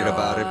tweeted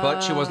about it,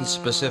 but she wasn't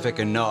specific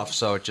enough,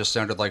 so it just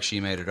sounded like she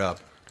made it up.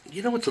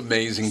 You know what's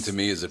amazing to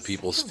me is that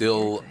people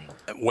still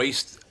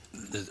waste,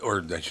 or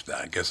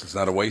I guess it's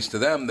not a waste to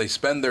them. They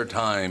spend their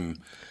time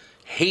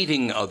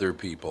hating other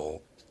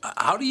people.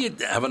 How do you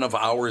have enough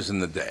hours in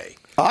the day?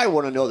 I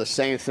want to know the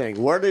same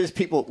thing. Where does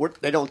people?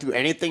 They don't do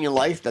anything in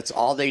life. That's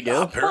all they do.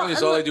 Apparently,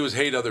 it's all they do is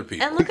hate other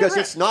people. And look Because at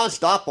her. it's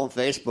nonstop on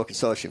Facebook and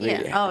social Yeah.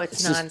 media. Oh,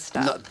 it's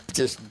nonstop.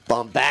 Just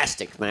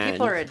bombastic, man.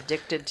 People are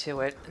addicted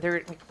to it.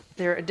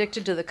 They're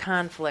addicted to the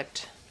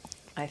conflict.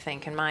 I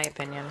think, in my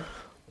opinion,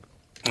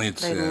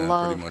 It's they pretty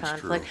love much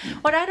conflict. true.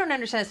 What I don't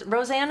understand is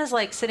Roseanne is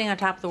like sitting on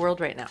top of the world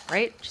right now,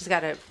 right? She's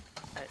got a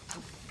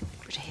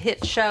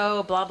hit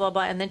show, blah blah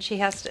blah, and then she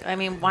has to. I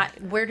mean,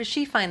 where does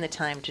she find the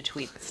time to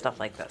tweet stuff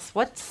like this?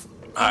 What's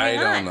I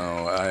going on? don't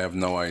know. I have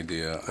no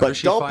idea. But Does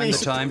she don't find be the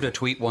su- time to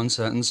tweet one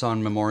sentence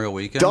on Memorial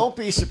Weekend? Don't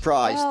be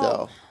surprised,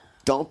 though.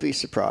 Don't be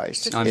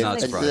surprised. I'm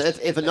not surprised.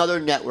 If another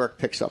network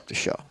picks up the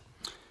show.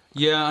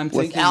 Yeah, I'm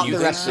thinking Without you the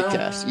think rest of the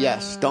cast.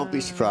 Yes, don't be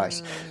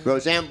surprised.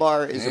 Roseanne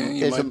Barr is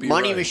you a might be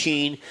money right.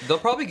 machine. they'll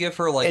probably give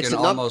her like It's an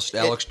enough- almost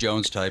Alex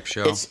Jones type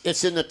show.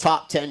 It's in the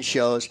top 10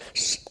 shows.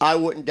 I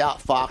wouldn't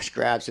doubt Fox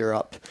grabs her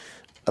up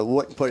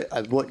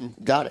I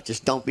wouldn't doubt it.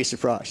 Just don't be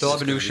surprised. They'll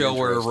have a new show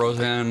where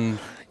Roseanne,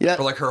 or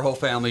like her whole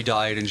family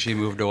died and she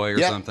moved away or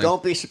something.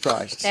 Don't be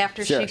surprised.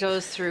 After she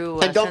goes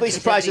through. And don't be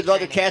surprised if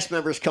other cast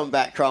members come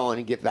back crawling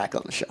and get back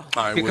on the show.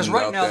 Because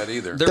right now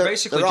they're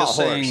basically just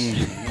saying,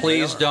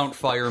 please don't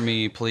fire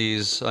me,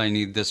 please, I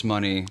need this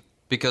money.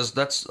 Because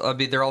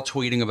they're all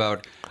tweeting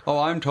about,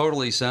 I'm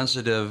totally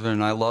sensitive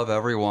and I love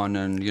everyone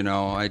and,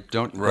 I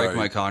don't break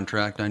my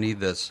contract. I need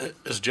this.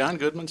 Has John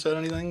Goodman said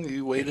anything?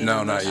 You waited?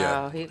 No, not yet.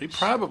 Oh, he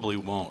probably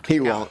won't.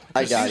 He won't.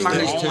 I doubt he's he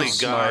the will. only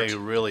guy who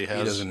really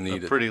has a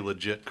pretty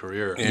legit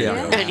career.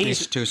 Yeah. And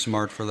he's too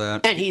smart for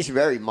that. And he's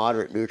very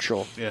moderate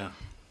neutral. Yeah.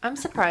 I'm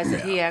surprised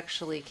that he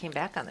actually came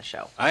back on the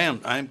show.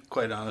 I'm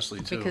quite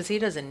honestly, too. Because he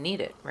doesn't need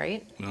it,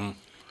 right? No.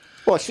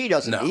 Well, she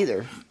doesn't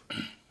either.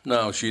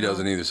 No, she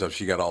doesn't either. So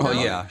she got all. Oh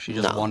yeah, she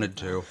just wanted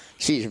to.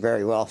 She's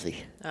very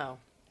wealthy. Oh.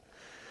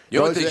 You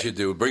know what they should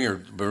do? Bring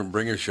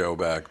her show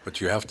back, but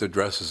you have to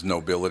dress as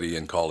nobility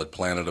and call it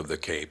Planet of the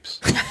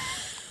Capes.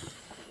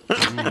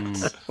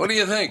 What do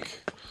you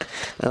think?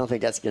 I don't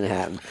think that's going to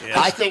happen.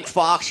 I think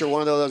Fox or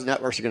one of those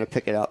networks are going to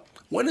pick it up.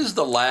 When is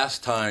the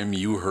last time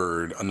you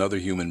heard another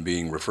human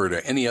being refer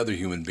to any other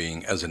human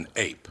being as an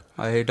ape?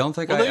 I don't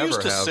think I ever have. They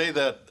used to have. say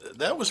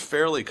that was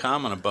fairly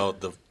common about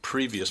the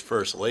previous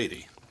First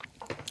Lady.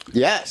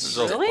 Yes.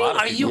 Really?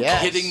 Are you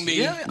kidding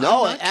me? Yeah,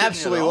 no, it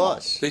absolutely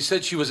was. They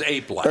said she was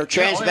ape-like. Or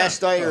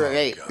transvestite or an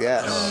ape,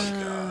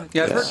 yes.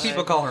 Yeah, I've heard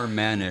people call her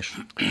mannish.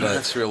 But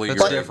that's really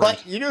different.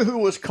 But you know who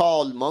was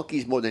called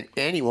monkeys more than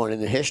anyone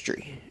in the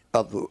history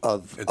of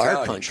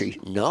our country?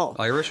 No.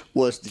 Irish?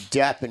 Was the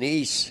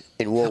Japanese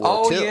in World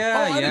War II. Oh,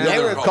 yeah.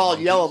 They were called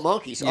yellow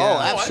monkeys. Yeah. Oh,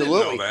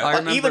 absolutely.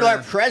 Even our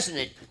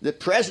president, the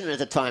president at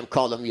the time,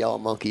 called them yellow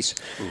monkeys.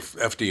 Oof,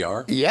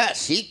 FDR?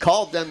 Yes, he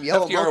called them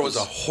yellow monkeys. FDR was a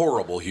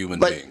horrible human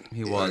being.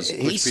 He was.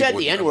 He said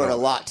the N-word a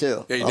lot,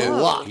 too. Yeah, he did. A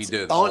lot. He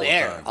did. On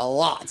air. A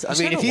lot. I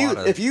mean,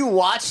 said if you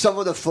watch some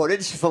of the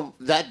footage from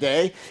that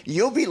day,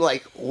 you'll be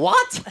like,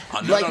 what?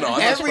 No,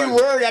 every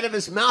word out of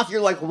his mouth,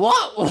 you're like,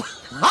 what?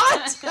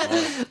 What?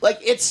 Like,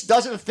 it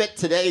doesn't fit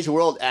today's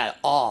world at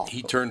all.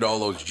 He turned all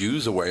those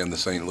Jews away in the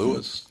St.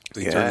 Louis.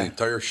 He turned the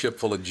entire ship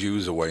full of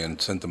Jews away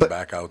and sent them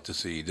back out to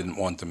sea. He didn't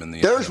want them in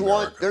the There's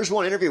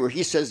one interview where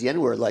he says the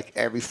N-word like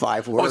every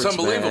 5 words. Oh, it's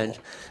unbelievable. Man.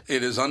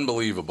 It is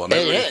unbelievable. And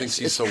everybody thinks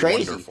he's so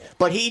crazy. wonderful.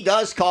 But he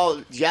does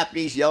call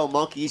Japanese yellow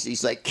monkeys.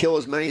 He's like, kill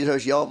as many of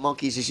those yellow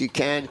monkeys as you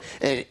can.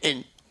 And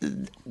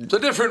it's a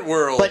different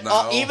world but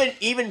now.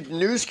 Even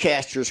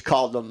newscasters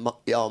called them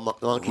yellow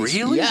monkeys.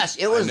 Really? Yes,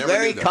 it was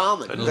very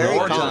common. Very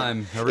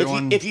common.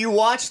 If you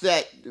watch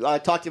that, I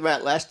talked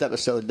about last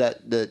episode,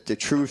 that the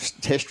true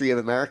history of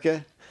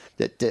America.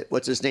 That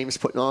what's his name is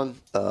putting on?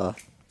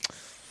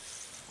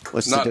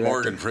 What's not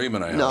Morgan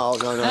Freeman, I hope. No.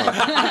 Tom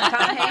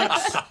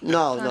Hanks.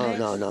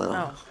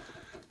 No.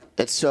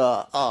 It's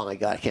oh my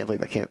God, I can't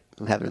believe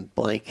I'm having a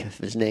blank of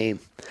his name.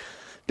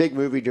 Big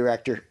movie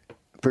director,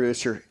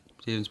 producer.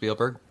 Steven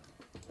Spielberg?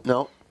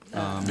 No.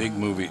 Big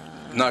movie.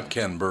 Not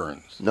Ken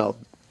Burns. No.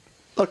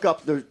 Look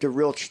up the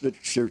real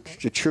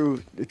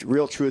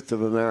truth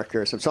of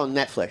America. So it's on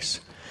Netflix.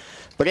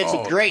 But it's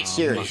a great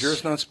series. You sure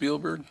it's not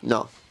Spielberg?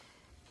 No.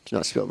 It's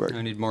not Spielberg.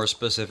 I need more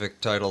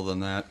specific title than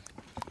that.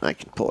 I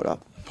can pull it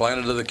up.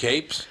 Planet of the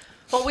Capes?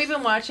 Well, we've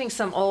been watching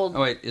some old.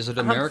 Oh, wait, is it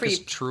America's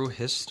True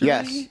History?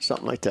 Yes,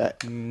 something like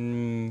that.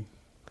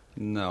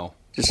 No.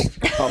 Just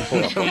I'll pull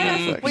up on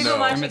Netflix. We've been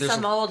watching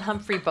some old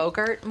Humphrey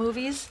Bogart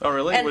movies. Oh,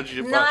 really? And what did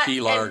you watch?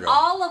 Key Largo. And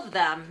all of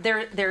them,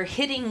 they're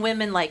hitting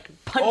women, like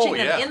punching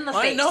them in the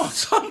face. I know,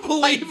 it's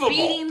unbelievable. Like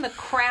beating the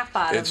crap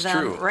out of them.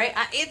 True. Right?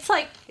 It's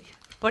like,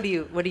 what are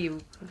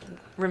you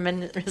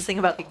reminiscing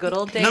about the good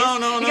old days?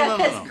 No. You got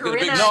this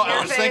grin on your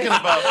I was face. thinking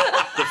about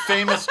the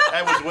famous.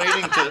 I was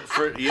waiting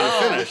for you to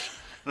finish.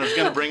 And I was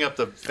going to bring up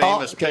the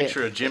famous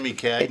picture of Jimmy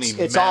Cagney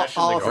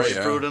mashing the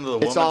grapefruit into the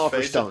woman's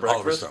face at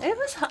breakfast. It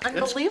was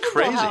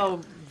unbelievable how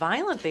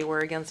violent they were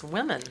against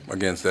women.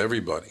 Against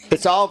everybody.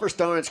 It's Oliver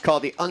Stone. It's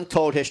called The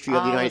Untold History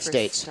of the United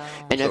States.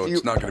 And so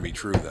it's not going to be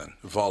true then,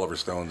 if Oliver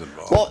Stone's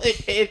involved. Well,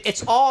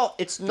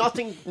 it's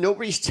nothing,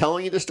 nobody's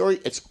telling you the story.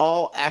 It's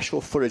all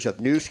actual footage of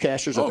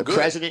newscasters of the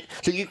president.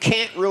 So you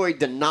can't really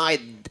deny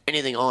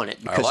anything on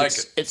it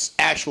because it's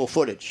actual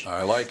footage.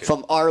 I like it.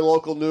 From our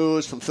local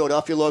news, from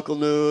Philadelphia local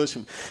news,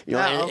 from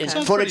it's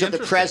footage of the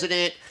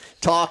president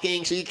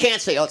talking. So you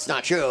can't say, it's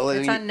not true.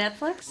 It's on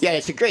Netflix? Yeah,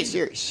 it's a great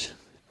series.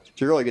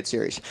 It's a really good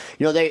series.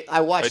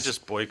 I watched. I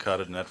just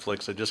boycotted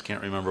Netflix. I just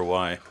can't remember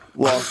why.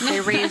 Well, they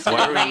raised.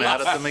 Why are we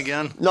mad at them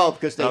again? No,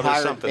 because they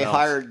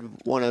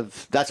hired one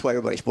of. That's why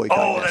everybody's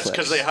boycotting. Oh, that's Netflix.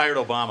 because they hired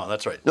Obama.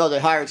 That's right. No, they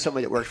hired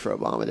somebody that worked for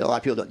Obama. A lot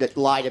of people that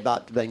lied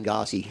about the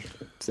Benghazi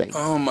thing.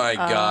 Oh my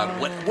God!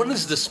 When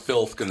is this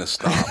filth going to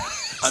stop?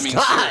 I mean,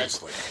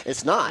 seriously,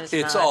 it's not.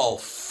 It's all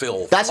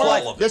filth. That's all why.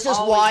 of it. This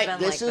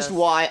is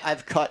why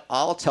I've cut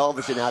all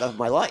television out of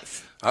my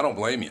life. I don't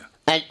blame you.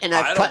 And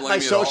I've cut my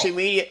social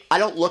media. I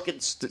don't look at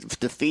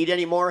the feed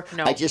anymore.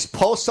 No. I just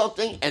post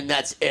something, and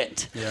that's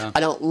it. Yeah. I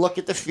don't look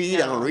at the feed.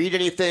 I don't read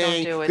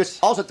anything. Don't do it. Because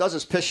all it does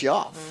is piss you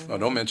off. Oh,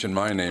 don't mention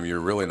my name. You're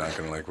really not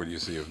going to like what you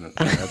see.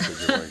 That's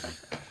what you're like.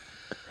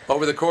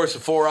 Over the course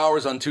of 4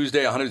 hours on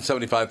Tuesday,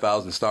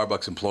 175,000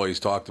 Starbucks employees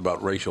talked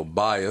about racial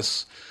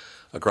bias.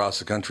 Across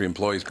the country,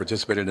 employees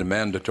participated in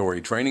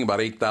mandatory training. About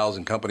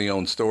 8,000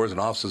 company-owned stores and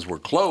offices were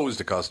closed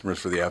to customers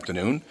for the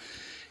afternoon.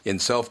 In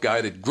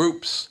self-guided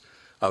groups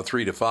of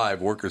 3 to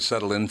 5, workers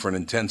settled in for an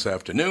intense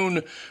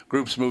afternoon.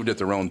 Groups moved at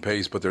their own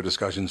pace, but their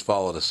discussions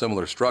followed a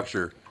similar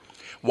structure.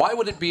 Why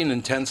would it be an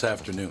intense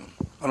afternoon?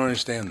 I don't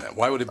understand that.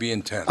 Why would it be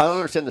intense? I don't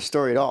understand the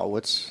story at all.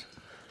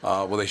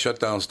 Well, they shut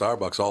down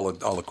Starbucks,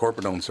 all the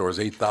corporate-owned stores,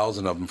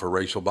 8,000 of them for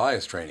racial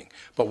bias training.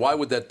 But why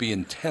would that be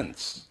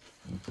intense?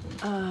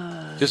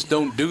 Just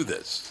don't do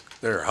this.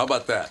 There, how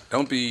about that?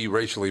 Don't be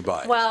racially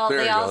biased. Well, there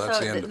they you also go. That's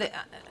the end of it.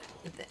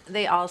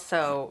 They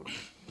also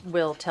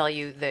will tell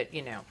you that,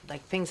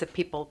 like things that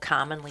people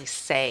commonly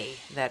say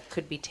that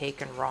could be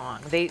taken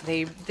wrong. They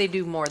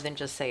do more than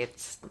just say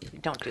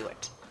don't do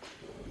it.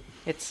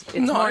 It's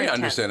no, more I intense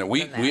understand it.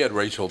 We than that. had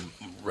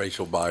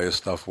racial bias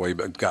stuff way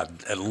back,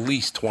 God, at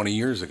least 20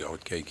 years ago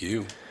at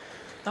KQ.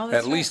 Oh,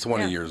 that's at least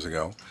 20 yeah. years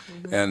ago,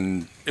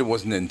 and it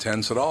wasn't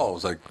intense at all. It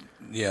was like,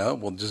 yeah,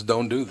 well, just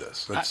don't do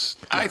this.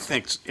 I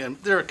think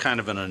they're kind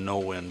of in a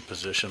no-win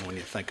position when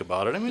you think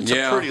about it. I mean, it's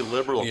Yeah. a pretty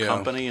liberal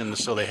company, and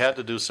so they had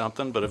to do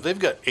something. But if they've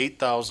got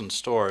 8,000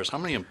 stores, how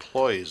many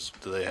employees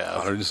do they have?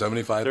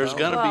 175,000. There's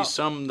going to be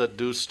some that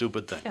do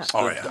stupid things. Yeah.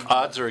 Oh, The yeah.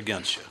 odds are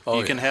against you. Oh,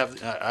 You can yeah.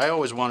 have. I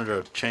always wanted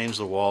to change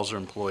the Walzer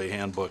employee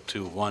handbook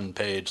to one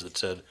page that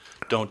said,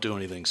 "Don't do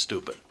anything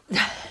stupid."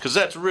 Because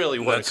that's really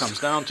what it comes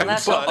down to. Well,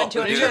 that's but open to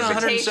you got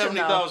interpretation,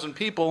 170,000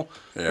 people,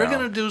 they're Yeah.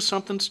 going to do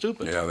something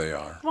stupid. Yeah, they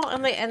are. Well,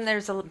 and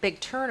there's a big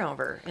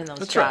turnover in those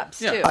That's right.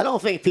 jobs Yeah. too. I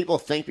don't think people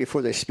think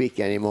before they speak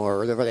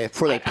anymore, or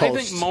before they I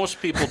post. think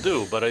most people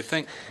do, but I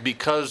think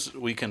because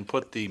we can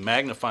put the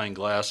magnifying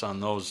glass on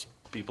those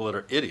people that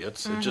are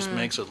idiots, it just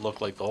makes it look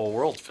like the whole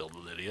world's filled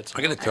with idiots.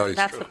 I got to tell you,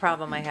 That's the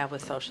problem I have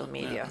with social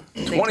media.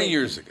 They 20 take-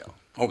 years ago.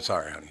 Oh,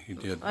 sorry, honey. You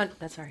did.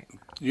 That's all right.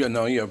 You have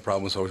a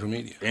problem with social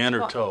media. And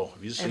her toe.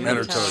 Have you seen and her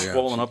her toe? toe, yeah.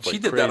 Swollen up She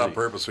like did that on crazy.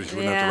 purpose so she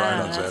wouldn't have to ride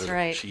on Yeah, Saturday. that's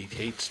right. She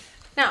hates.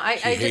 No, She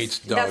hates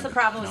that's the Doug.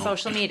 problem with No.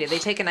 social media. They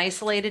take an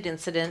isolated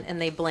incident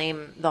and they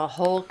blame the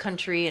whole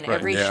country and Right.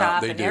 every Yeah,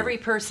 shop they and do. every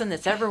person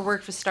that's ever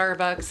worked for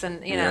Starbucks,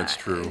 and Yeah, it's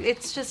true.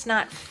 It's just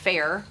not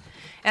fair.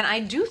 And I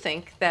do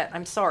think that,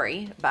 I'm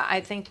sorry, but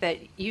I think that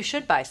you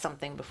should buy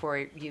something before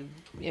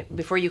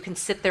you can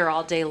sit there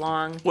all day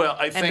long. Well,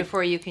 I and think-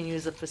 before you can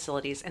use the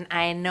facilities. And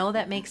I know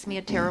that makes me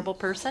a terrible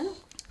person,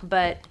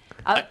 but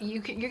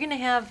you're going to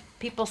have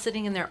people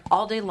sitting in there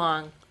all day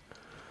long,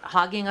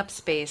 hogging up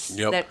space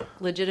Yep. that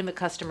legitimate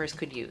customers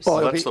could use. Well,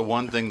 That's the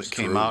one thing that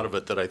came out of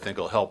it that I think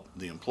will help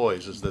the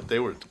employees is that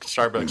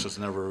Starbucks was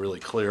never really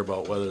clear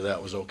about whether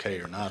that was okay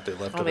or not. They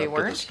left Oh, it they up to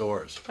the weren't?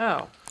 stores.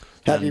 Oh.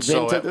 Have And you been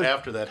so to the?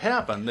 after that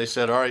happened, they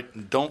said, all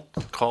right, don't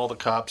call the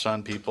cops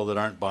on people that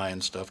aren't buying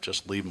stuff.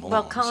 Just leave them alone.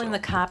 Well, calling So the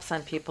cops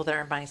on people that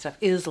aren't buying stuff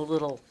is a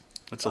little.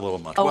 it's a little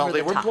much. over Well, they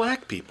the were top.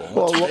 black people.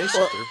 Well, Let's well, face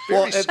well, it, they're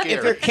very if scary.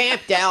 they're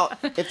camped out,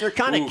 if they're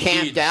kind Ooh, of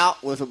camped kids.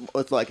 out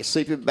with like a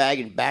sleeping bag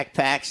and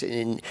backpacks,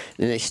 and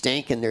they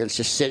stink, and they're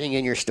just sitting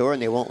in your store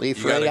and they won't leave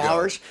You for gotta 8 go.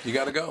 hours. You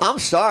gotta go. I'm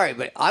sorry,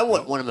 but I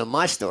wouldn't want them in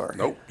my store.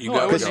 Nope, you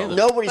gotta Because go.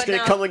 nobody's But going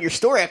to now- come in your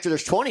store after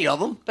there's 20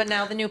 of them. But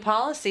now the new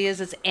policy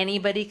is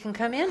anybody can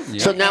come in.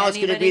 So now it's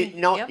going to be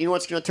Anybody- Yep. you know what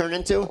it's going to turn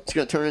into? It's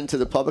going to turn into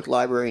the public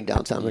library in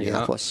downtown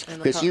Minneapolis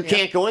And the because you yep.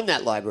 can't go in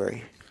that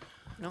library.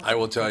 I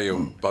will tell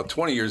you, about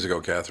 20 years ago,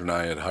 Catherine and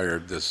I had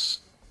hired this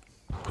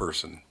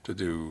person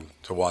to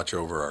watch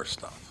over our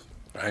stuff,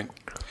 right?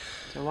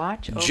 To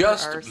watch over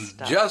our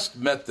stuff. Just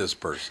met this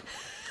person.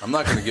 I'm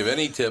not going to give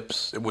any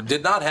tips. It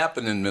did not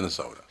happen in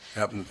Minnesota. It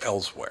happened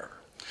elsewhere.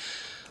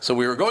 So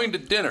we were going to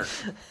dinner,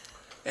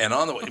 and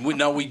on the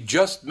way, we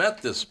just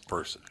met this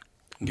person.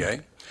 Okay,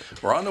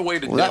 we're on the way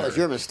to Well, dinner, that was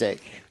your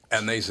mistake.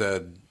 and they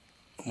said,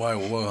 "Why?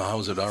 Well,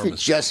 how's it our You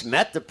mistake?" just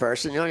met the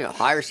person. You don't even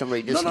hire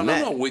somebody you just met.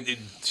 No.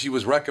 She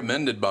was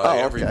recommended by Oh, okay.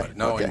 everybody.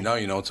 Now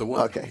you know it's a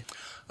woman. Okay.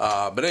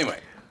 But anyway,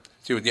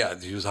 she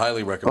was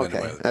highly recommended by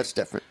Okay, others. that's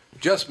different.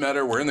 Just met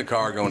her. We're in the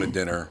car going to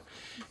dinner,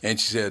 and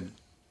she said,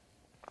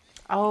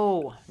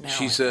 Oh, no.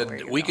 she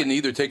said, we can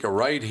either take a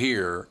right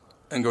here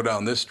and go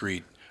down this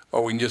street,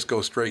 or we can just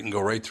go straight and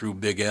go right through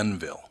Big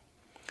Enville.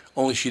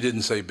 Only she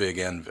didn't say Big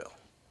Enville.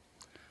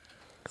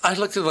 I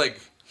looked at her like,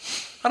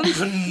 I don't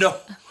even know.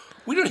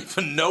 We don't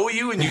even know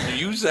you, and you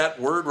use that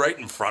word right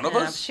in front of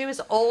us? She was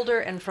older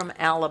and from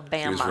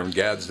Alabama. She was from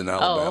Gadsden,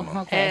 Alabama.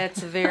 Oh, okay.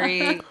 It's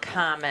very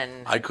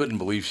common. I couldn't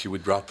believe she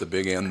would drop the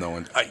big N, though.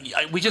 And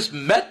we just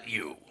met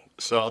you.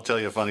 So I'll tell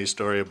you a funny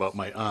story about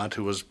my aunt,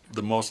 who was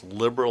the most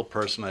liberal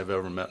person I've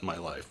ever met in my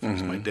life. It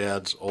was my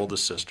dad's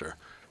oldest sister.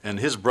 And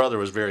his brother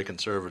was very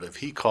conservative.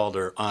 He called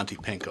her Auntie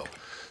Pinko.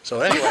 So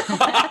anyway,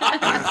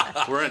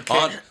 we're in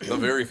The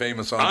very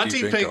famous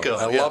Auntie Pinko.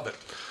 I yeah. love it.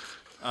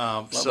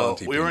 So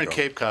Auntie we were in Pinko.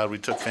 Cape Cod. We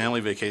took family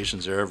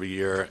vacations there every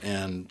year.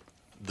 And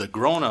the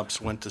grown-ups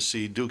went to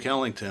see Duke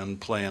Ellington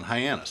play in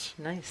Hyannis.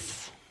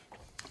 Nice.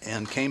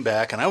 And came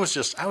back. And I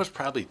was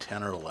probably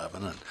 10 or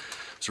 11. And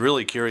was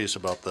really curious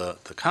about the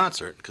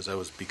concert because I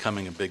was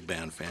becoming a big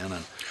band fan.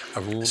 And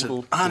I said,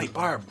 Auntie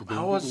Barb,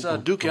 how was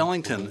Duke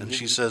Ellington? And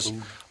she says,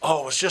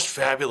 oh, it was just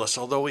fabulous,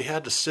 although we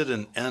had to sit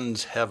in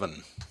N's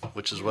heaven,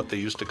 which is what they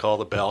used to call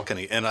the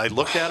balcony. And I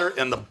looked at her,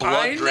 and the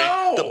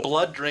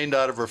blood drained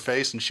out of her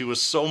face, and she was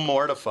so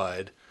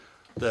mortified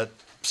that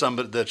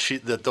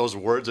those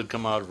words had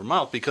come out of her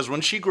mouth, because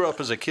when she grew up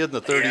as a kid in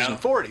the 30s and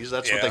 40s,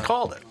 that's what they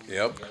called it.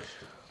 Yep.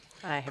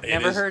 I have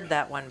never heard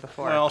that one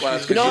before. Well,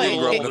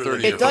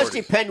 it does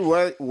depend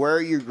where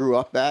you grew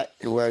up at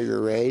and where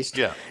you're raised.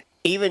 Yeah.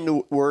 Even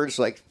the words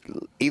like,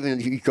 even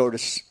if you go to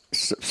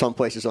some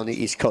places on the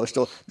East Coast,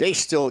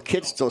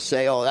 kids still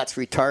say, "Oh, that's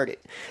retarded."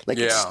 Like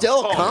it's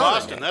still common.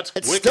 Boston, that's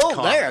it's still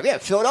common. there. Yeah,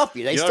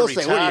 Philadelphia, they still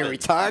say, "What are you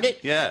retarded?"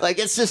 Yeah, like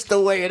it's just the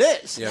way it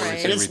is. Yeah,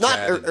 right. And it's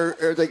not,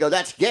 or they go,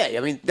 "That's gay."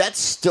 I mean, that's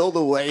still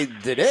the way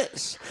that it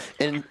is,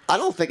 and I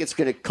don't think it's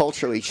going to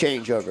culturally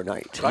change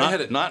overnight.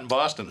 Not in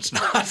Boston. It's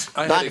not.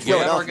 Not in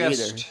Philadelphia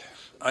either.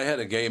 I had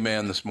a gay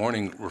man this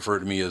morning refer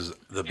to me as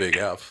the Big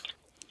F.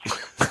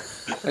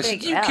 I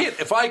said, you F. can't.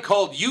 If I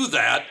called you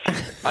that,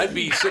 I'd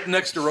be sitting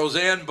next to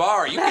Roseanne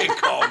Barr. You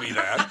can't call me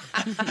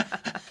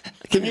that.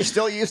 Can you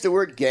still use the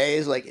word gay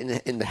as like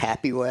in the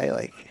happy way?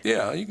 Like,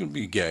 yeah, you can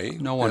be gay.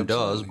 No one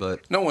does,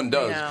 but no one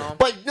does. No.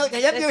 but look,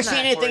 have you ever It's seen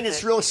not anything worth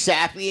that's it. real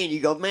sappy and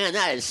you go, man,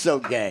 that is so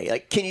gay?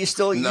 Like, can you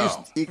still use?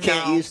 You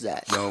can't use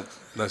that. No,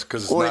 that's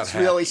because it's Or not it's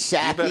really You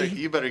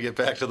sappy. better get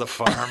back to the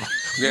farm.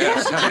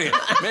 Yes, I mean,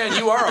 man,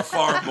 you are a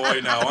farm boy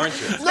now, aren't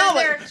you? No,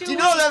 there but 2 do you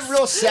know weeks. them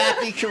real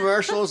sappy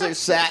commercials?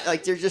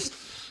 Like they're just,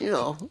 you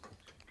know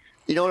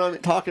what I'm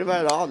talking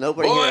about at all?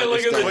 Nobody Boy, here look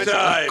at understands. the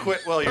time.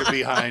 Quit while you're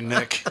behind,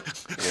 Nick.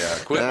 Yeah,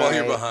 quit while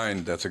you're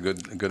behind. That's a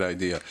good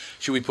idea.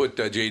 Should we put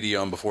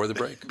JD on before the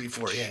break?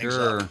 Before he hangs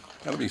sure. up.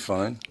 That'll be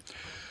fine.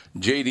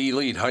 JD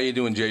Lead, how you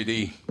doing,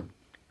 JD?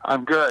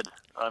 I'm good.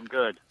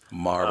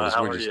 Marvelous.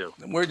 How are you?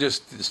 We're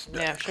just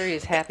Yeah, I'm sure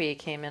he's happy he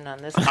came in on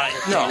this.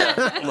 no.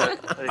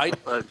 Look,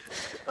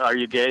 Are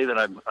you gay that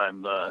I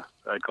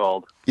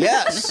called?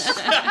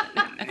 Yes,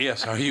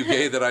 yes. Are you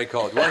gay that I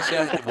called?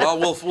 Well,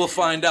 we'll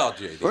find out,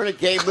 JD. we're in a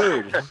gay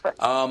mood.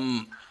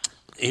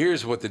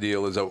 Here's what the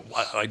deal is.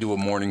 I do a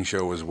morning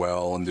show as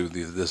well and do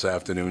this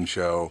afternoon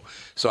show.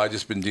 So I've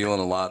just been dealing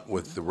a lot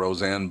with the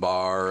Roseanne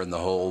Barr and the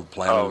whole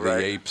Planet of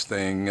the Apes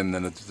thing, and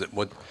then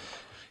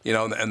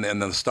and then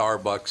the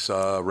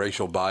Starbucks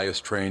racial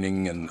bias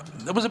training, and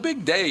it was a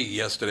big day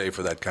yesterday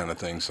for that kind of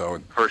thing. So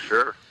For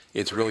sure.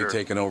 it's really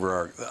taken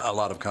over a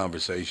lot of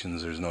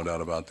conversations. There's no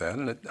doubt about that,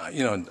 and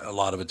a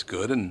lot of it's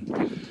good,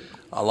 and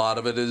a lot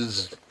of it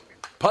is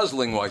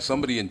puzzling why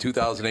somebody in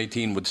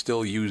 2018 would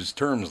still use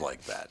terms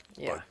like that.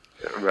 Yeah.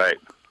 Right.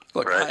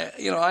 Look, Right.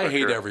 I hate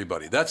sure.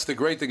 everybody. That's the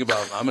great thing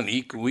about I'm an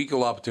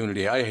equal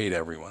opportunity. I hate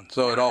everyone,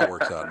 so it all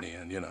works out in the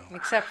end.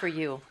 Except for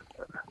you.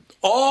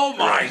 Oh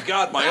my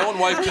God! My own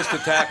wife just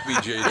attacked me,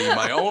 JD.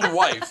 My own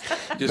wife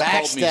just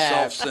called me Backstab.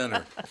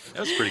 self-centered.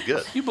 That's pretty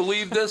good. You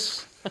believe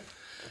this?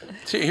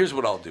 See, here's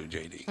what I'll do,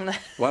 JD.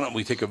 Why don't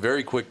we take a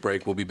very quick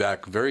break? We'll be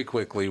back very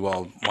quickly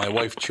while my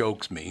wife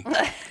chokes me,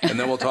 and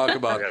then we'll talk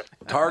about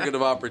target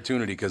of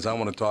opportunity, because I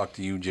want to talk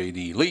to you,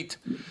 JD Elite.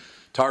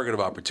 Target of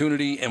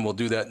opportunity, and we'll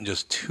do that in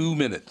just 2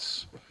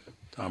 minutes.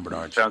 Tom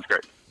Bernard. Sounds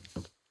great.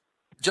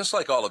 Just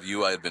like all of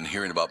you, I had been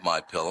hearing about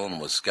MyPillow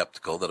and was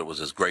skeptical that it was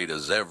as great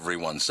as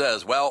everyone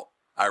says. Well,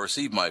 I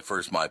received my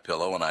first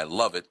MyPillow, and I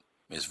love it.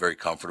 It's very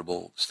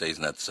comfortable, stays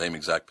in that same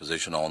exact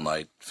position all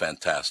night.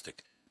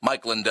 Fantastic.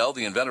 Mike Lindell,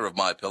 the inventor of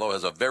MyPillow,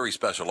 has a very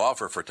special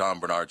offer for Tom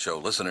Bernard Show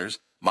listeners.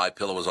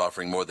 MyPillow is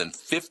offering more than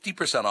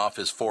 50% off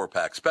his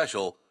 4-pack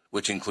special,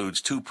 which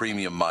includes 2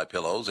 premium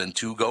MyPillows and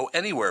 2 Go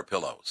Anywhere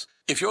pillows.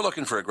 If you're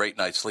looking for a great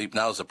night's sleep,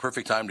 now's the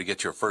perfect time to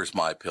get your first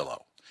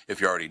MyPillow. If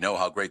you already know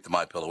how great the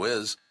MyPillow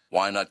is,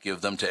 why not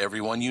give them to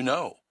everyone you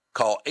know?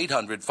 Call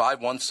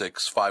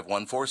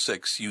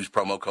 800-516-5146, use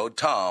promo code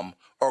TOM,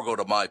 or go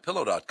to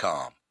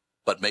MyPillow.com.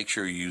 But make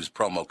sure you use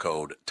promo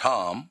code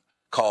TOM.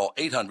 Call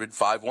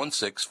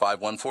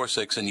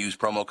 800-516-5146 and use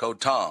promo code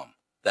TOM.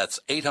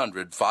 That's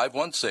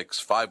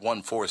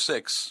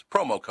 800-516-5146,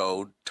 promo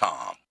code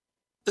TOM.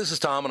 This is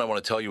Tom, and I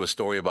want to tell you a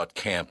story about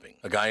camping.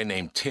 A guy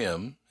named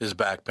Tim, his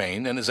back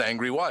pain, and his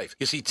angry wife.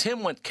 You see,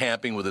 Tim went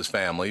camping with his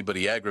family, but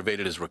he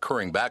aggravated his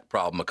recurring back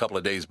problem a couple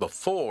of days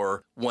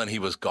before when he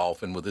was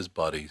golfing with his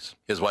buddies.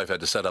 His wife had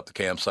to set up the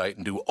campsite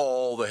and do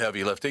all the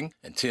heavy lifting,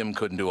 and Tim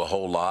couldn't do a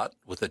whole lot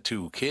with the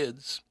 2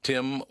 kids.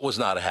 Tim was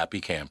not a happy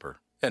camper.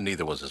 And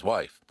neither was his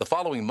wife. The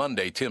following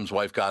Monday, Tim's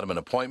wife got him an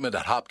appointment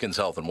at Hopkins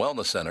Health and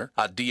Wellness Center,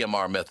 a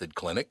DMR method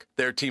clinic.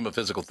 Their team of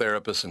physical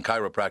therapists and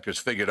chiropractors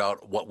figured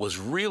out what was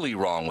really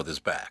wrong with his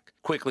back,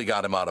 quickly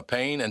got him out of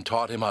pain, and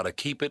taught him how to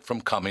keep it from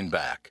coming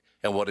back.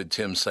 And what did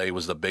Tim say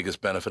was the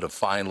biggest benefit of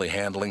finally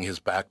handling his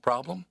back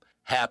problem?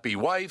 Happy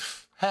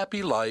wife,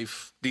 happy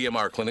life.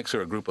 DMR clinics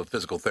are a group of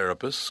physical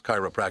therapists,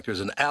 chiropractors,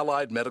 and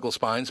allied medical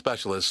spine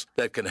specialists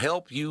that can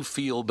help you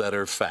feel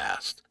better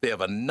fast. They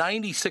have a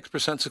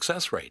 96%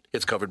 success rate.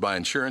 It's covered by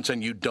insurance,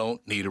 and you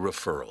don't need a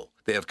referral.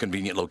 They have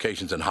convenient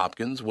locations in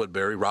Hopkins,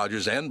 Woodbury,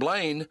 Rogers, and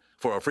Blaine.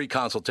 For a free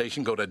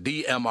consultation, go to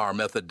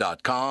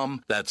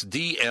dmrmethod.com. That's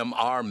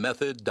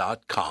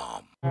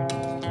dmrmethod.com.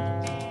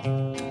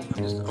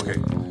 Okay.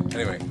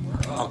 Anyway,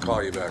 I'll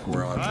call you back.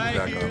 We're on.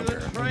 Back on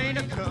there.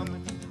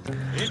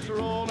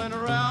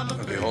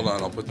 Okay, hold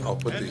on. I'll put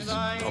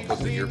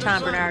the earpiece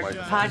Tom on Bernard my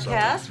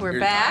podcast. We're Here,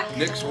 back.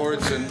 Nick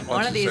Swardson.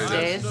 One of these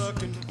days.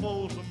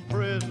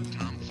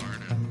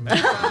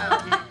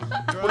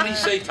 What did he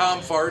say?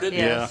 Tom farted?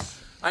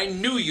 Yes. I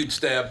knew you'd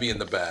stab me in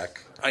the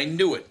back. I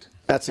knew it.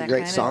 That's a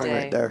great song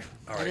right there.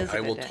 All right, I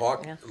will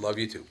talk. Yeah. Love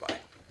you too. Bye.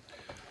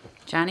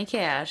 Johnny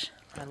Cash.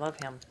 I love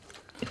him.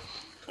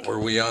 Were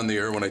we on the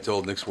air when I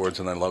told Nick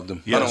Swardson I loved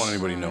him? Yes. I don't want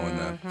anybody knowing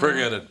that.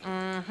 Forget it.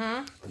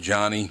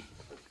 Johnny,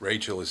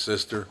 Rachel, his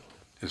sister,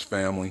 his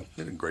family.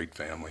 He had a great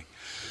family.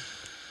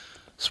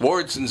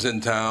 Swardson's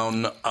in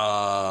town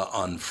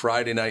on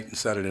Friday night and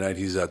Saturday night.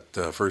 He's at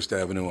First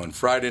Avenue on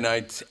Friday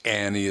night,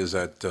 and he is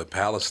at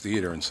Palace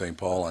Theater in St.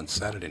 Paul on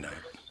Saturday night.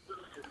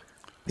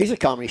 He's a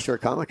Comedy Store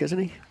comic, isn't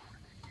he?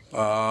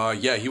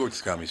 Yeah, he works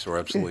at the Comedy Store,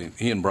 absolutely.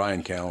 He and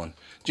Brian Callen.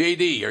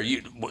 JD,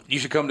 you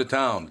should come to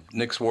town.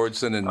 Nick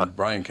Swardson and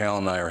Brian Callen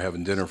and I are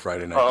having dinner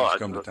Friday night. You should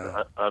come to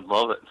town. I'd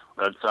love it.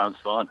 That sounds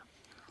fun.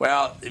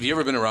 Well, have you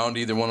ever been around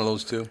either one of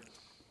those two?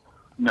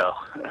 No.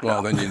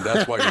 Well, then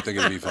that's why you're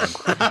thinking it'd be fun.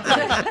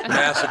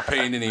 Massive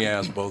pain in the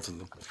ass, both of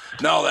them.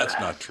 No, that's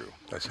not true.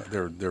 That's not,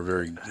 they're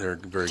very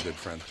good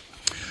friends.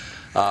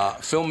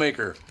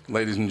 Filmmaker,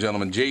 ladies and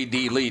gentlemen,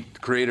 J.D. Leet,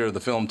 creator of the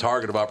film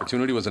Target of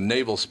Opportunity, was a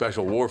Naval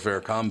Special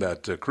Warfare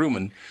Combat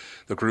crewman,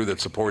 the crew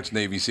that supports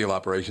Navy SEAL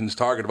operations.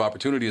 Target of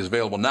Opportunity is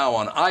available now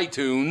on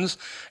iTunes,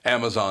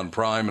 Amazon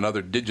Prime, and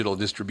other digital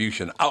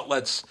distribution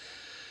outlets.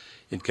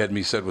 It can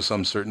be said with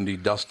some certainty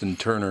Dustin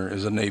Turner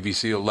is a Navy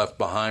SEAL left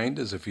behind,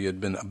 as if he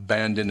had been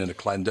abandoned in a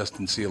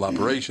clandestine SEAL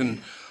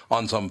operation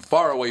on some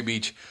faraway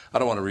beach. I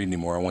don't want to read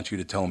anymore. I want you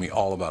to tell me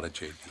all about it,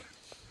 J.D.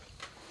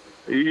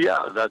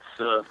 Yeah, that's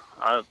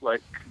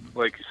like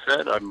you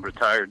said. I'm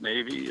retired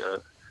Navy.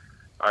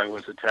 I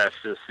was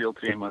attached to a SEAL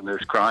team when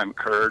this crime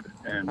occurred,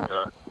 and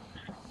at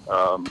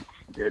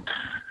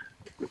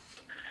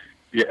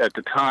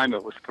the time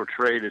it was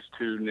portrayed as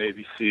two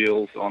Navy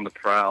SEALs on the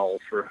prowl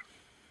for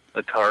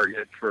a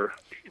target for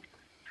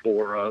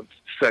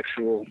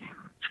sexual,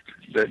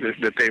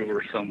 that they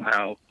were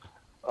somehow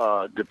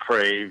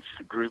depraved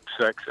group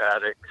sex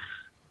addicts.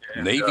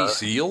 And, Navy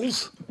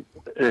SEALs?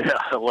 Yeah,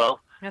 well.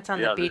 That's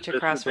on the beach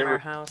across from our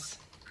house.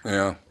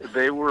 Yeah.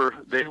 They were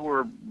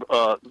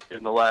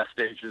in the last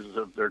stages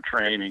of their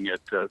training.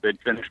 They'd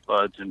finished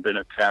buds and been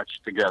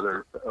attached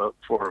together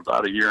for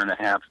about a year and a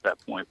half at that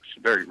point, which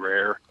is very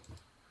rare,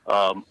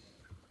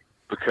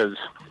 because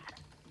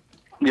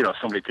so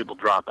many people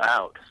drop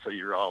out, so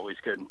you're always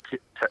getting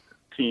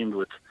teamed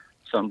with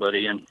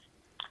somebody. And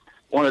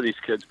one of these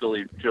kids,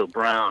 Billy Joe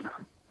Brown,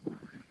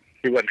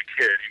 he wasn't a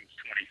kid; he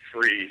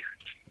was 23.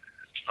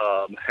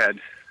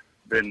 Had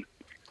been.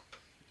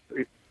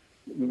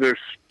 There's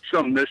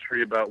some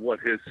mystery about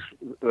what he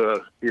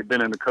had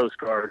been in the Coast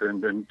Guard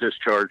and been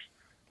discharged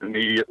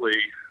immediately,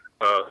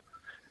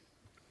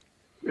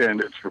 and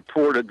it's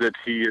reported that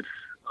he had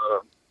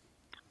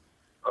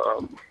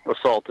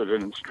assaulted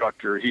an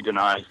instructor. He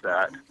denies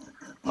that,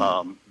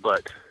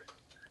 but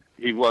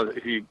he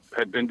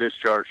had been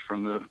discharged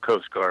from the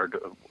Coast Guard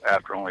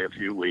after only a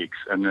few weeks,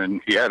 and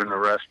then he had an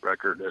arrest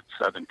record at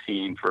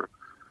 17 for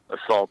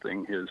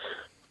assaulting his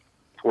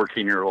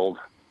 14-year-old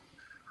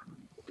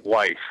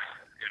wife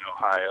in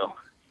Ohio.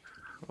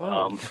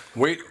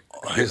 Wait,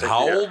 his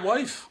how old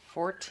wife?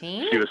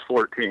 14? She was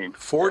 14.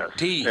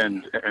 14.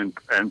 Yes,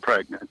 and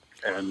pregnant.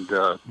 And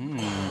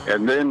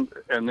then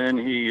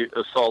he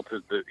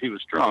assaulted he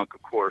was drunk,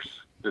 of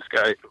course. This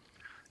guy,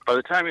 by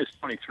the time he was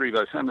 23,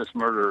 by the time this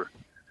murder,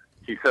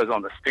 he says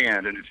on the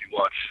stand, and if you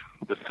watch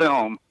the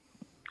film,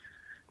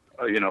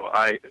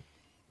 I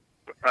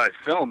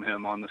film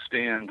him on the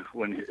stand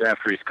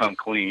after he's come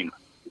clean.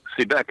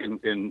 See, back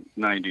in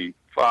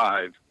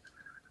 95,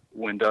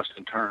 when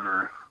Dustin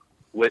Turner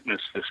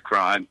witnessed this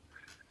crime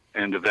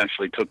and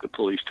eventually took the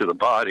police to the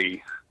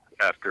body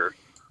after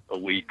a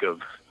week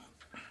of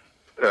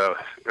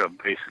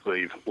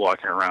basically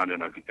walking around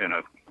in a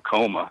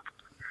coma.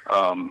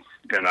 And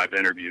I've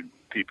interviewed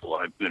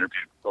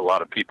a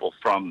lot of people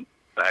from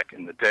back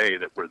in the day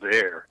that were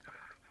there.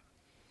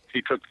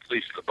 He took the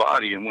police to the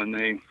body, and when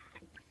they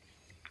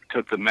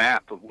took the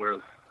map of where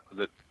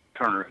the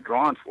Turner had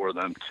drawn for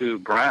them to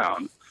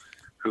Brown,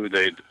 who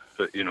they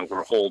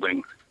were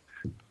holding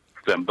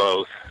them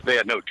both, they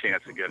had no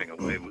chance of getting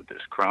away with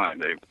this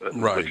crime.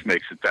 Which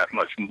makes it that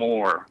much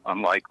more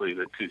unlikely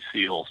that two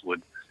SEALs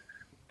would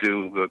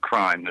do the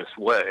crime this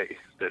way.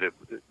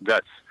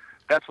 That's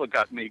what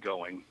got me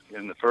going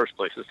in the first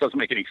place. This doesn't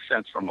make any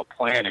sense from a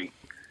planning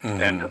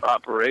and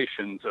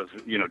operations of,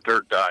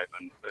 dirt dive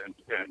and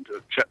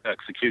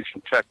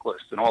execution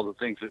checklist and all the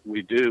things that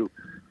we do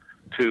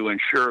to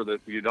ensure that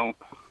you don't,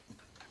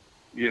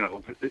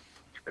 the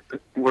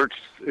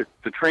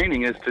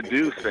training is to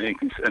do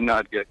things and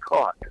not get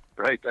caught,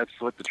 right? That's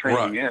what the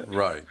training is.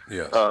 Right,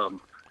 yes.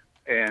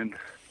 And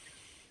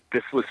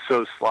this was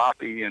so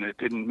sloppy, and it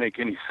didn't make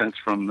any sense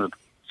from the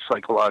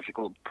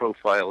psychological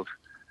profile of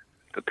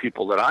the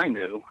people that I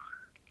knew.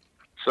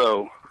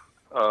 So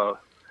I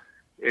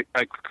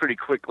pretty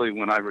quickly,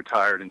 when I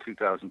retired in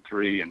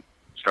 2003 and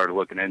started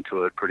looking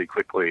into it, pretty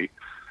quickly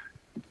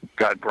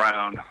got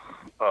Brown.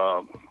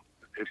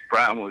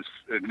 Brown was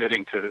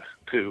admitting to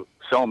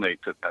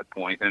cellmates at that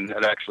point, and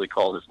had actually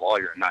called his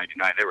lawyer in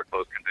 '99. They were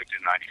both convicted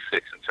in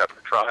 '96 in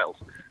separate trials.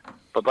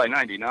 But by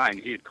 '99,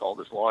 he had called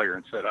his lawyer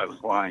and said I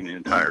was lying the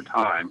entire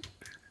time.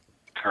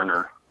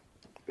 Turner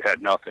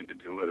had nothing to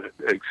do with it,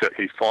 except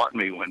he fought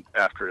me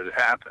after it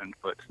happened.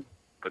 But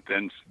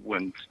then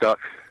when stuck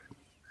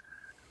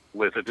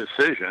with a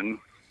decision,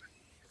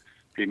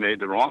 he made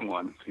the wrong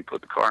one. He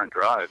put the car in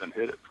drive and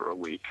hid it for a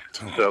week.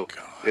 So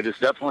it is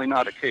definitely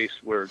not a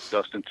case where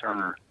Dustin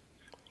Turner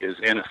is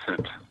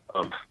innocent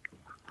of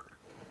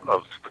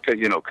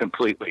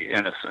completely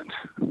innocent.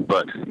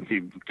 But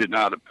he did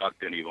not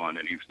abduct anyone,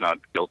 and he's not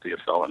guilty of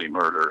felony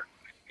murder.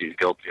 He's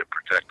guilty of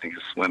protecting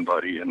his swim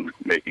buddy and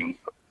making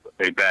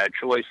a bad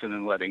choice and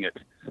then letting it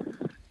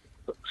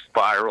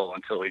spiral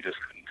until he just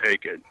couldn't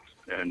take it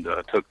and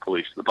took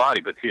police to the body.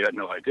 But he had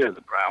no idea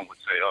that Brown would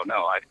say, "Oh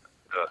no,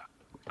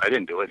 I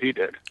didn't do it. He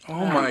did."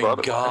 Oh my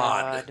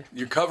God!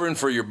 You're covering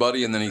for your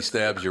buddy, and then he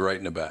stabs you right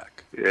in the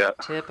back. Yeah.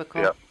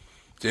 Typical. Yeah.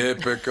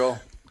 Typical.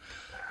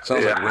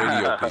 Sounds like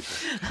radio people.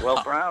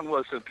 Well, Brown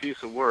was a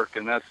piece of work,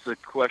 and that's the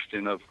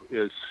question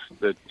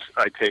that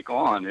I take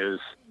on is.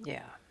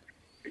 Yeah.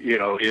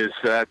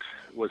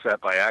 Was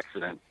that by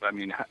accident? I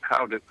mean,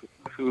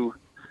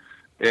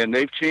 and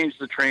they've changed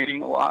the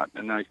training a lot,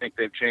 and I think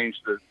they've changed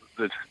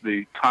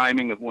the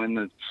timing of when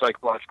the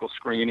psychological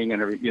screening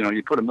and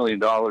you put $1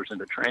 million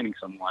into training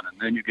someone, and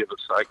then you give a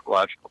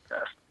psychological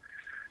test.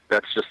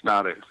 That's just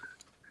not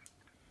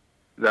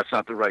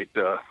the right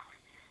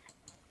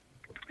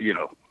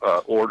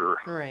order.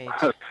 Right.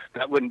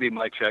 That wouldn't be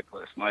my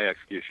checklist, my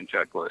execution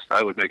checklist.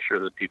 I would make sure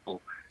that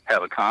people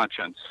have a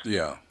conscience.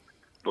 Yeah.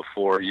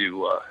 Before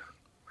you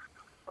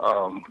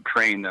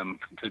train them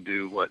to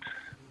do what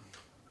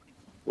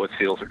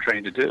SEALs are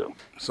trained to do.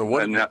 So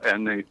what?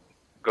 And they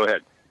go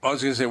ahead. I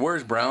was going to say,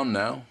 where's Brown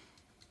now?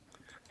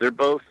 They're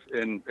both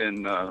in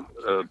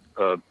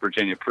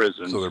Virginia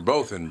prison. So they're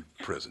both in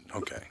prison.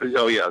 Okay.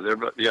 Oh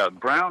yeah,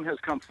 Brown has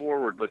come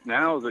forward, but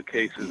now the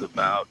case is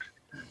about.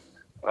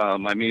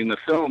 The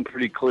film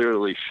pretty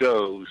clearly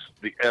shows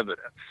the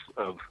evidence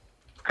of,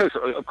 because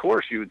of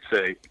course you would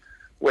say,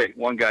 wait,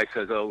 one guy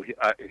says,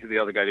 the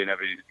other guy didn't have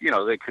any,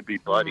 they could be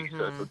buddies.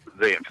 Mm-hmm.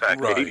 They in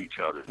fact hate each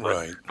other.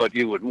 But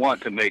you would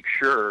want to make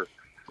sure.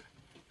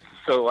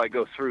 So I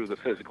go through the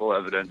physical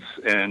evidence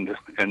and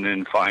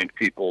then find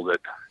people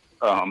that,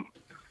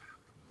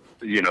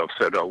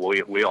 said,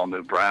 we all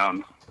knew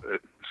Brown. As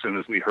soon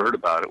as we heard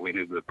about it, we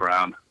knew that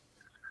Brown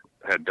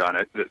had done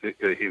it.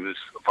 He was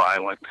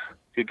violent.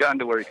 He'd gotten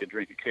to where he could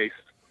drink a case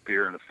of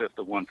beer in a fifth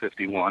of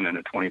 151 in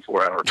a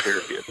 24-hour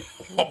period.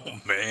 Oh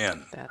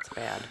man, that's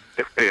bad.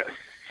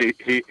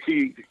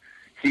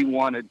 He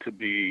wanted to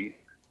be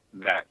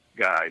that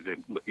guy. That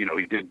he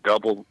did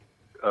double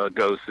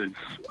doses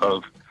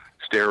of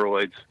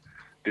steroids,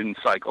 didn't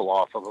cycle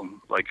off of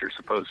them like you're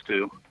supposed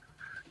to.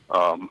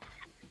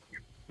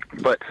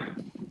 But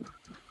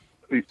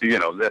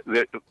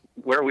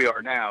where we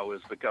are now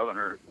is the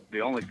governor.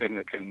 The only thing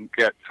that can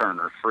get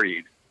Turner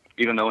freed,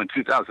 even though in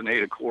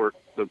 2008 the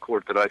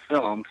court that I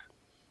filmed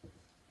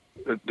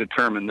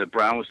determined that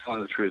Brown was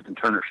telling the truth and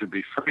Turner should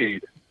be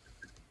freed.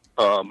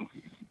 Then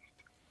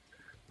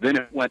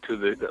it went to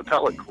the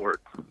appellate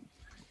court,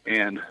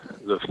 and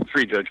the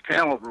three-judge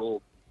panel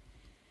ruled,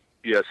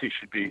 yes, he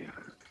should be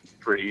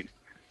freed.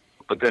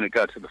 But then it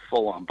got to the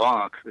full en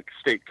banc. The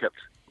state kept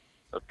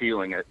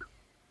appealing it,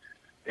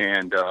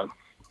 and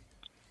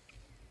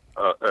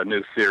a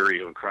new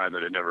theory of a crime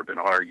that had never been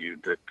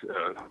argued, that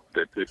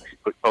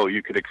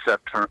you could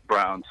accept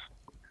Brown's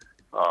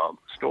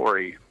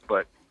story,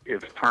 but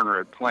if Turner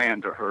had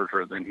planned to hurt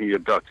her, then he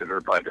abducted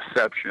her by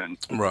deception.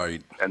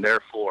 Right. And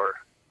therefore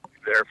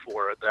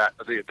that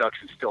the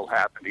abduction still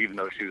happened, even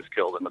though she was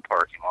killed in the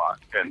parking lot.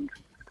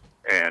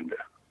 And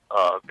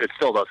it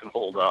still doesn't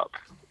hold up.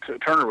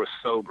 Turner was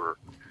sober.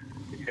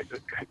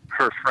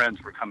 Her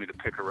friends were coming to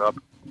pick her up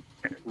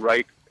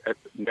right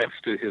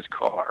next to his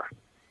car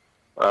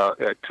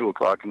at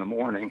 2:00 in the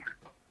morning.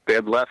 They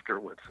had left her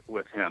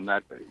with him.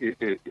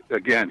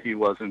 Again, he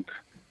wasn't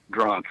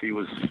drunk. He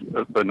was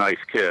a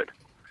nice kid.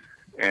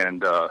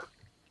 And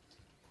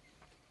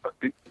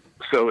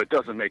so it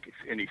doesn't make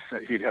any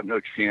sense. He'd have no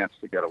chance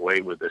to get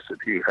away with this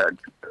if he had,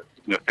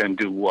 and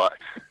do what,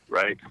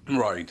 right?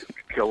 Right.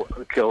 Kill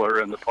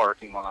her in the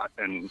parking lot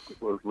and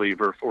leave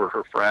her for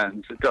her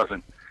friends. It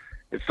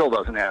still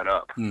doesn't add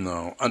up.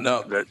 No.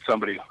 No. That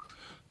somebody.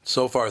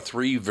 So far,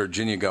 3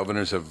 Virginia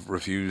governors have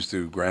refused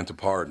to grant a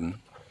pardon.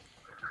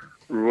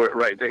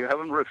 Right. They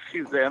haven't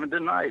refused. They haven't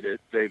denied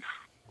it. They've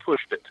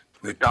pushed it.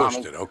 They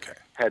Donald pushed it. Okay.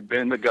 had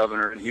been the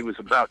governor, and he was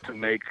about to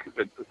make,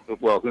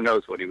 well, who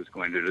knows what he was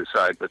going to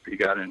decide, but he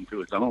got into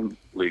his own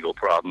legal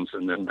problems,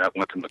 and then that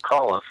went to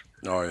McAuliffe.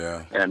 Oh,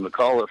 yeah. And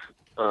McAuliffe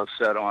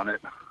sat on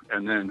it,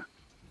 and then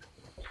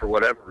for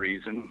whatever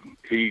reason,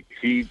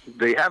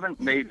 they haven't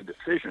made a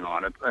decision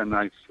on it,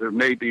 and there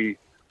may be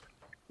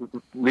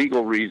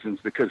legal reasons,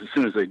 because as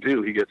soon as they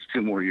do, he gets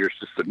 2 more years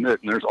to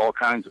submit, and there's all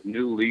kinds of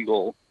new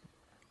legal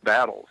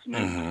battles,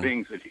 new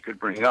things that he could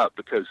bring up,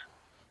 because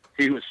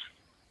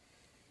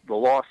the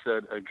law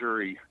said a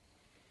jury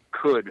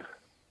could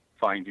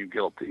find you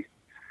guilty,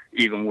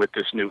 even with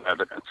this new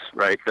evidence,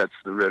 right? That's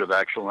the writ of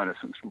actual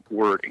innocence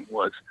wording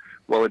was,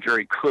 well, a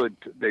jury could.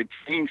 They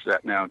changed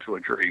that now to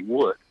a jury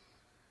would,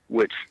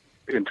 which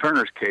in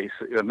Turner's case,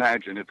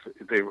 imagine if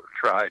they were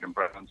tried and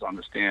Brown's on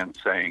the stand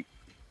saying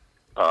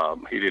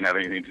he didn't have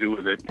anything to do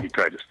with it. He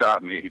tried to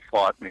stop me. He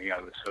fought me. I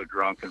was so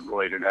drunk and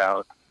roided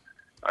out.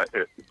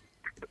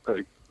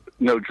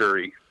 No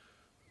jury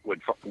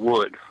would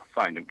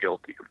find him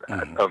guilty of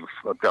that, of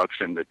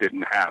abduction that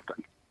didn't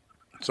happen.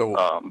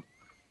 So,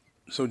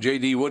 so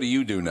JD, what do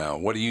you do now?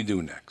 What do you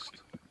do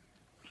next?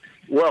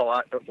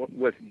 Well,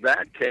 with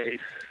that case,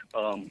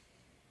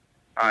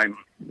 I'm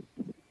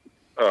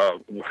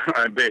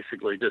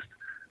basically just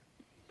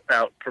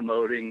out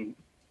promoting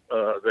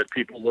that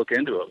people look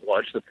into it,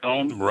 watch the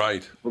film,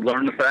 right?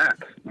 Learn the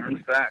facts.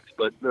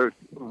 But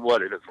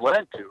what it has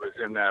led to is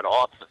in that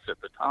office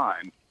at the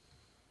time,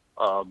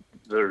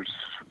 there's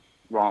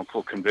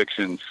wrongful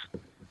convictions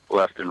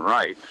left and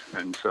right.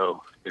 And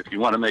so if you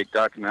want to make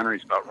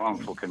documentaries about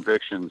wrongful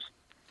convictions,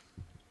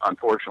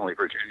 unfortunately,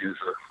 Virginia is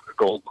a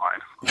gold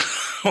mine.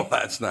 Well,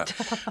 that's not.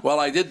 Well,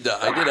 I did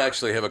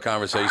actually have a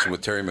conversation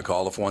with Terry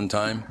McAuliffe one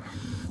time.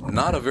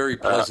 Not a very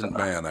pleasant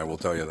man, I will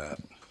tell you that.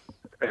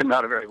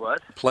 Not a very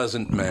what?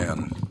 Pleasant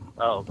man.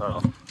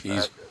 Oh.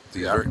 He's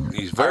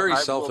very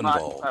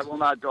self-involved. I will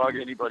not dog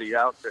anybody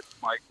out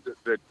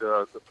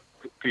that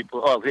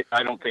people. Oh,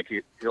 I don't think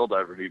he'll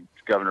ever be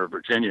governor of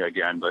Virginia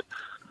again. But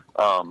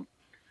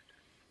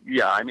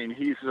yeah, I mean,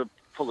 he's a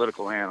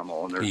political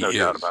animal, and there's no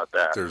doubt about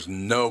that. There's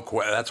no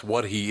question. That's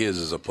what he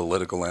is a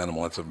political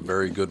animal. That's a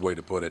very good way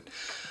to put it.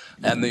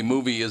 And the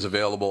movie is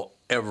available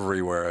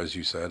everywhere, as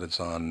you said. It's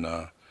on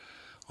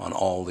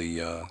all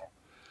the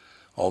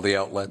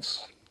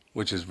outlets,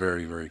 which is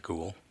very, very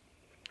cool.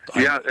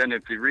 Yeah, and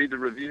if you read the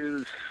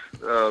reviews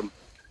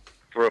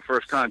for a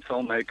first-time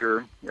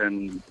filmmaker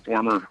and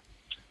former,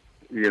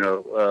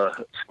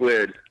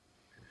 squid,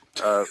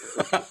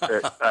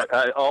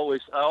 I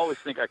always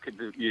think I could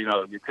do.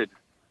 You could.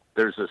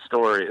 There's a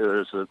story.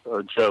 There's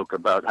a joke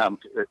about how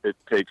it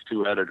takes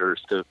 2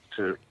 editors to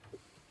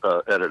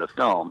edit a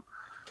film,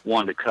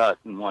 one to cut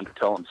and one to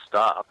tell them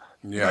stop.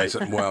 Yeah.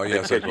 Right? Well,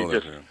 yes,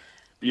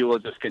 you will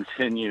just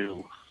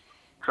continue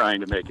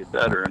trying to make it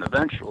better, and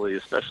eventually,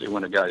 especially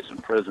when a guy's in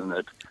prison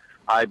that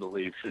I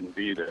believe shouldn't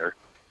be there,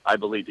 I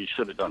believe he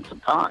should have done some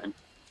time.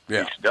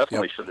 Yeah. He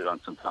definitely should have done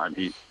some time.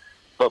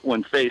 But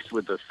when faced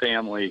with the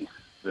family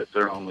that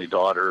their only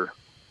daughter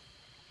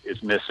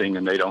is missing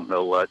and they don't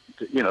know what,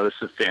 this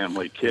is a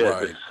family kid.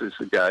 Right. This is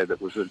a guy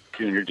that was a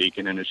junior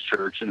deacon in his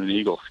church and an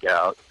Eagle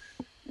Scout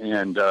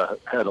and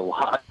had a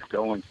lot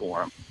going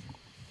for him.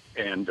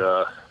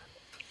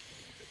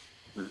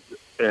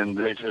 And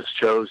they just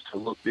chose to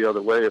look the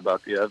other way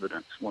about the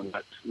evidence.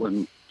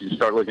 When you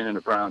start looking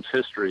into Brown's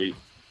history,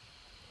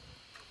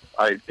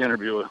 I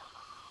interview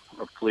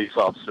a police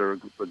officer,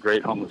 a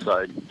great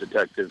homicide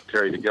detective,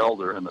 Terry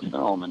DeGelder, in the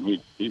film, and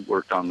he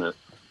worked on the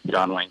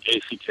John Wayne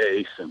Gacy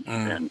case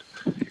and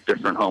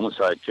different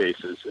homicide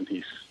cases, and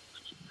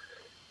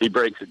he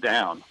breaks it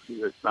down.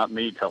 It's not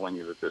me telling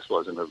you that this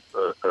wasn't a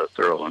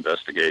thorough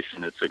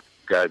investigation. It's a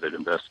guy that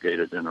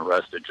investigated and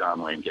arrested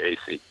John Wayne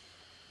Gacy.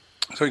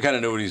 So he kind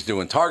of knew what he's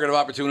doing. Target of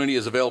Opportunity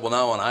is available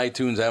now on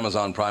iTunes,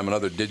 Amazon Prime, and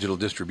other digital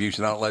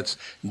distribution outlets.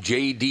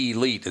 J.D.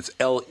 Leete. It's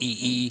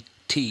Leete.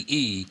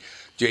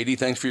 J.D.,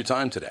 thanks for your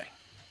time today.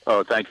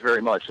 Oh, thank you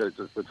very much.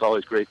 It's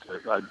always great.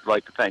 I'd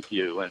like to thank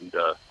you, and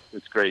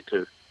it's great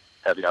to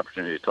have the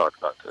opportunity to talk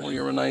about this. Well,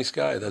 you're a nice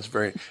guy.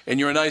 And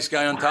you're a nice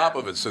guy on top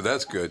of it, so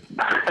that's good.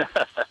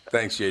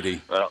 Thanks,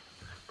 J.D. Well,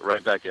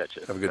 right back at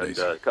you. Have a good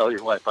day. Tell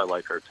your wife I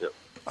like her, too.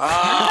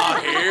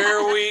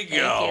 Here we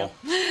go.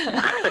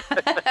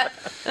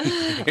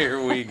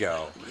 Here we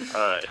go.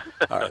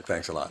 All right,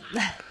 thanks a lot.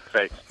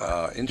 Thanks.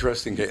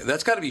 Interesting case.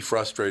 That's got to be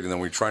frustrating when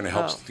we're trying to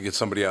help to get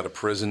somebody out of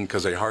prison,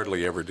 because they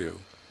hardly ever do.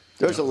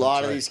 There's a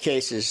lot of these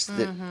cases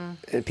that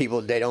and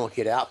people, they don't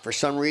get out. For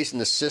some reason,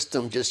 the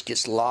system just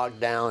gets logged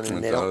down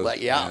and they don't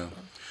let you out.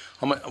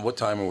 What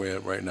time are we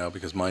at right now?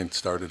 Because mine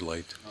started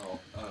late.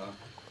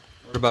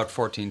 What about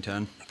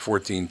 14:10?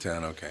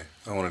 14:10, okay.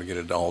 I wanted to get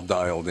it all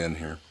dialed in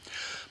here.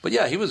 But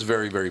yeah, he was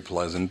very, very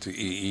pleasant.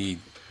 He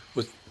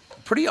was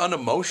pretty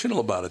unemotional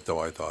about it, though,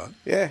 I thought.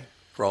 Yeah.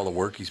 For all the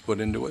work he's put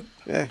into it.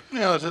 Yeah.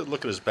 Yeah, let's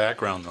look at his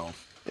background, though.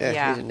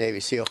 Yeah, he's a Navy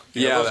SEAL.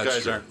 Yeah, those that's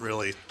guys true. aren't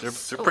really. They're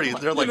pretty.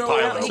 They're like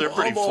pilots. They're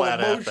pretty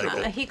flat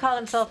out. He called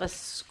himself a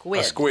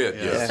squid. A squid,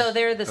 yeah. So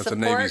they're the That's a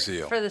Navy support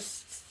SEAL. for the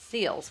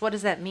SEAls. What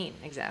does that mean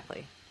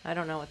exactly? I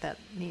don't know what that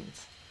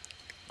means.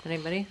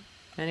 Anybody?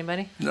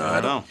 No, I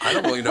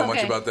don't really know much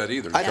Okay. about that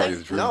either. To tell you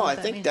the truth. No, I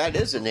think that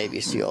is a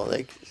Navy SEAL.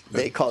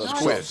 They call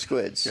themselves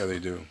squids. Yeah, they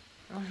do.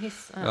 Oh,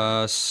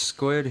 he's.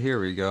 Squid. Here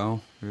we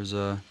go. There's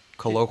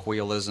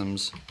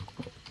colloquialisms.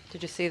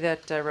 Did you see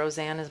that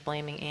Roseanne is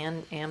blaming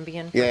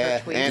Ambien for Yeah,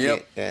 her tweet?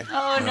 Ambien. Yeah.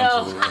 Oh no.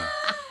 Absolutely.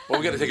 Well,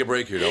 we got to take a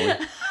break here, don't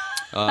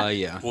we?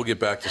 Yeah. We'll get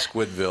back to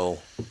Squidville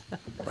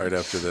right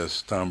after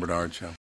this Tom Bernard Show.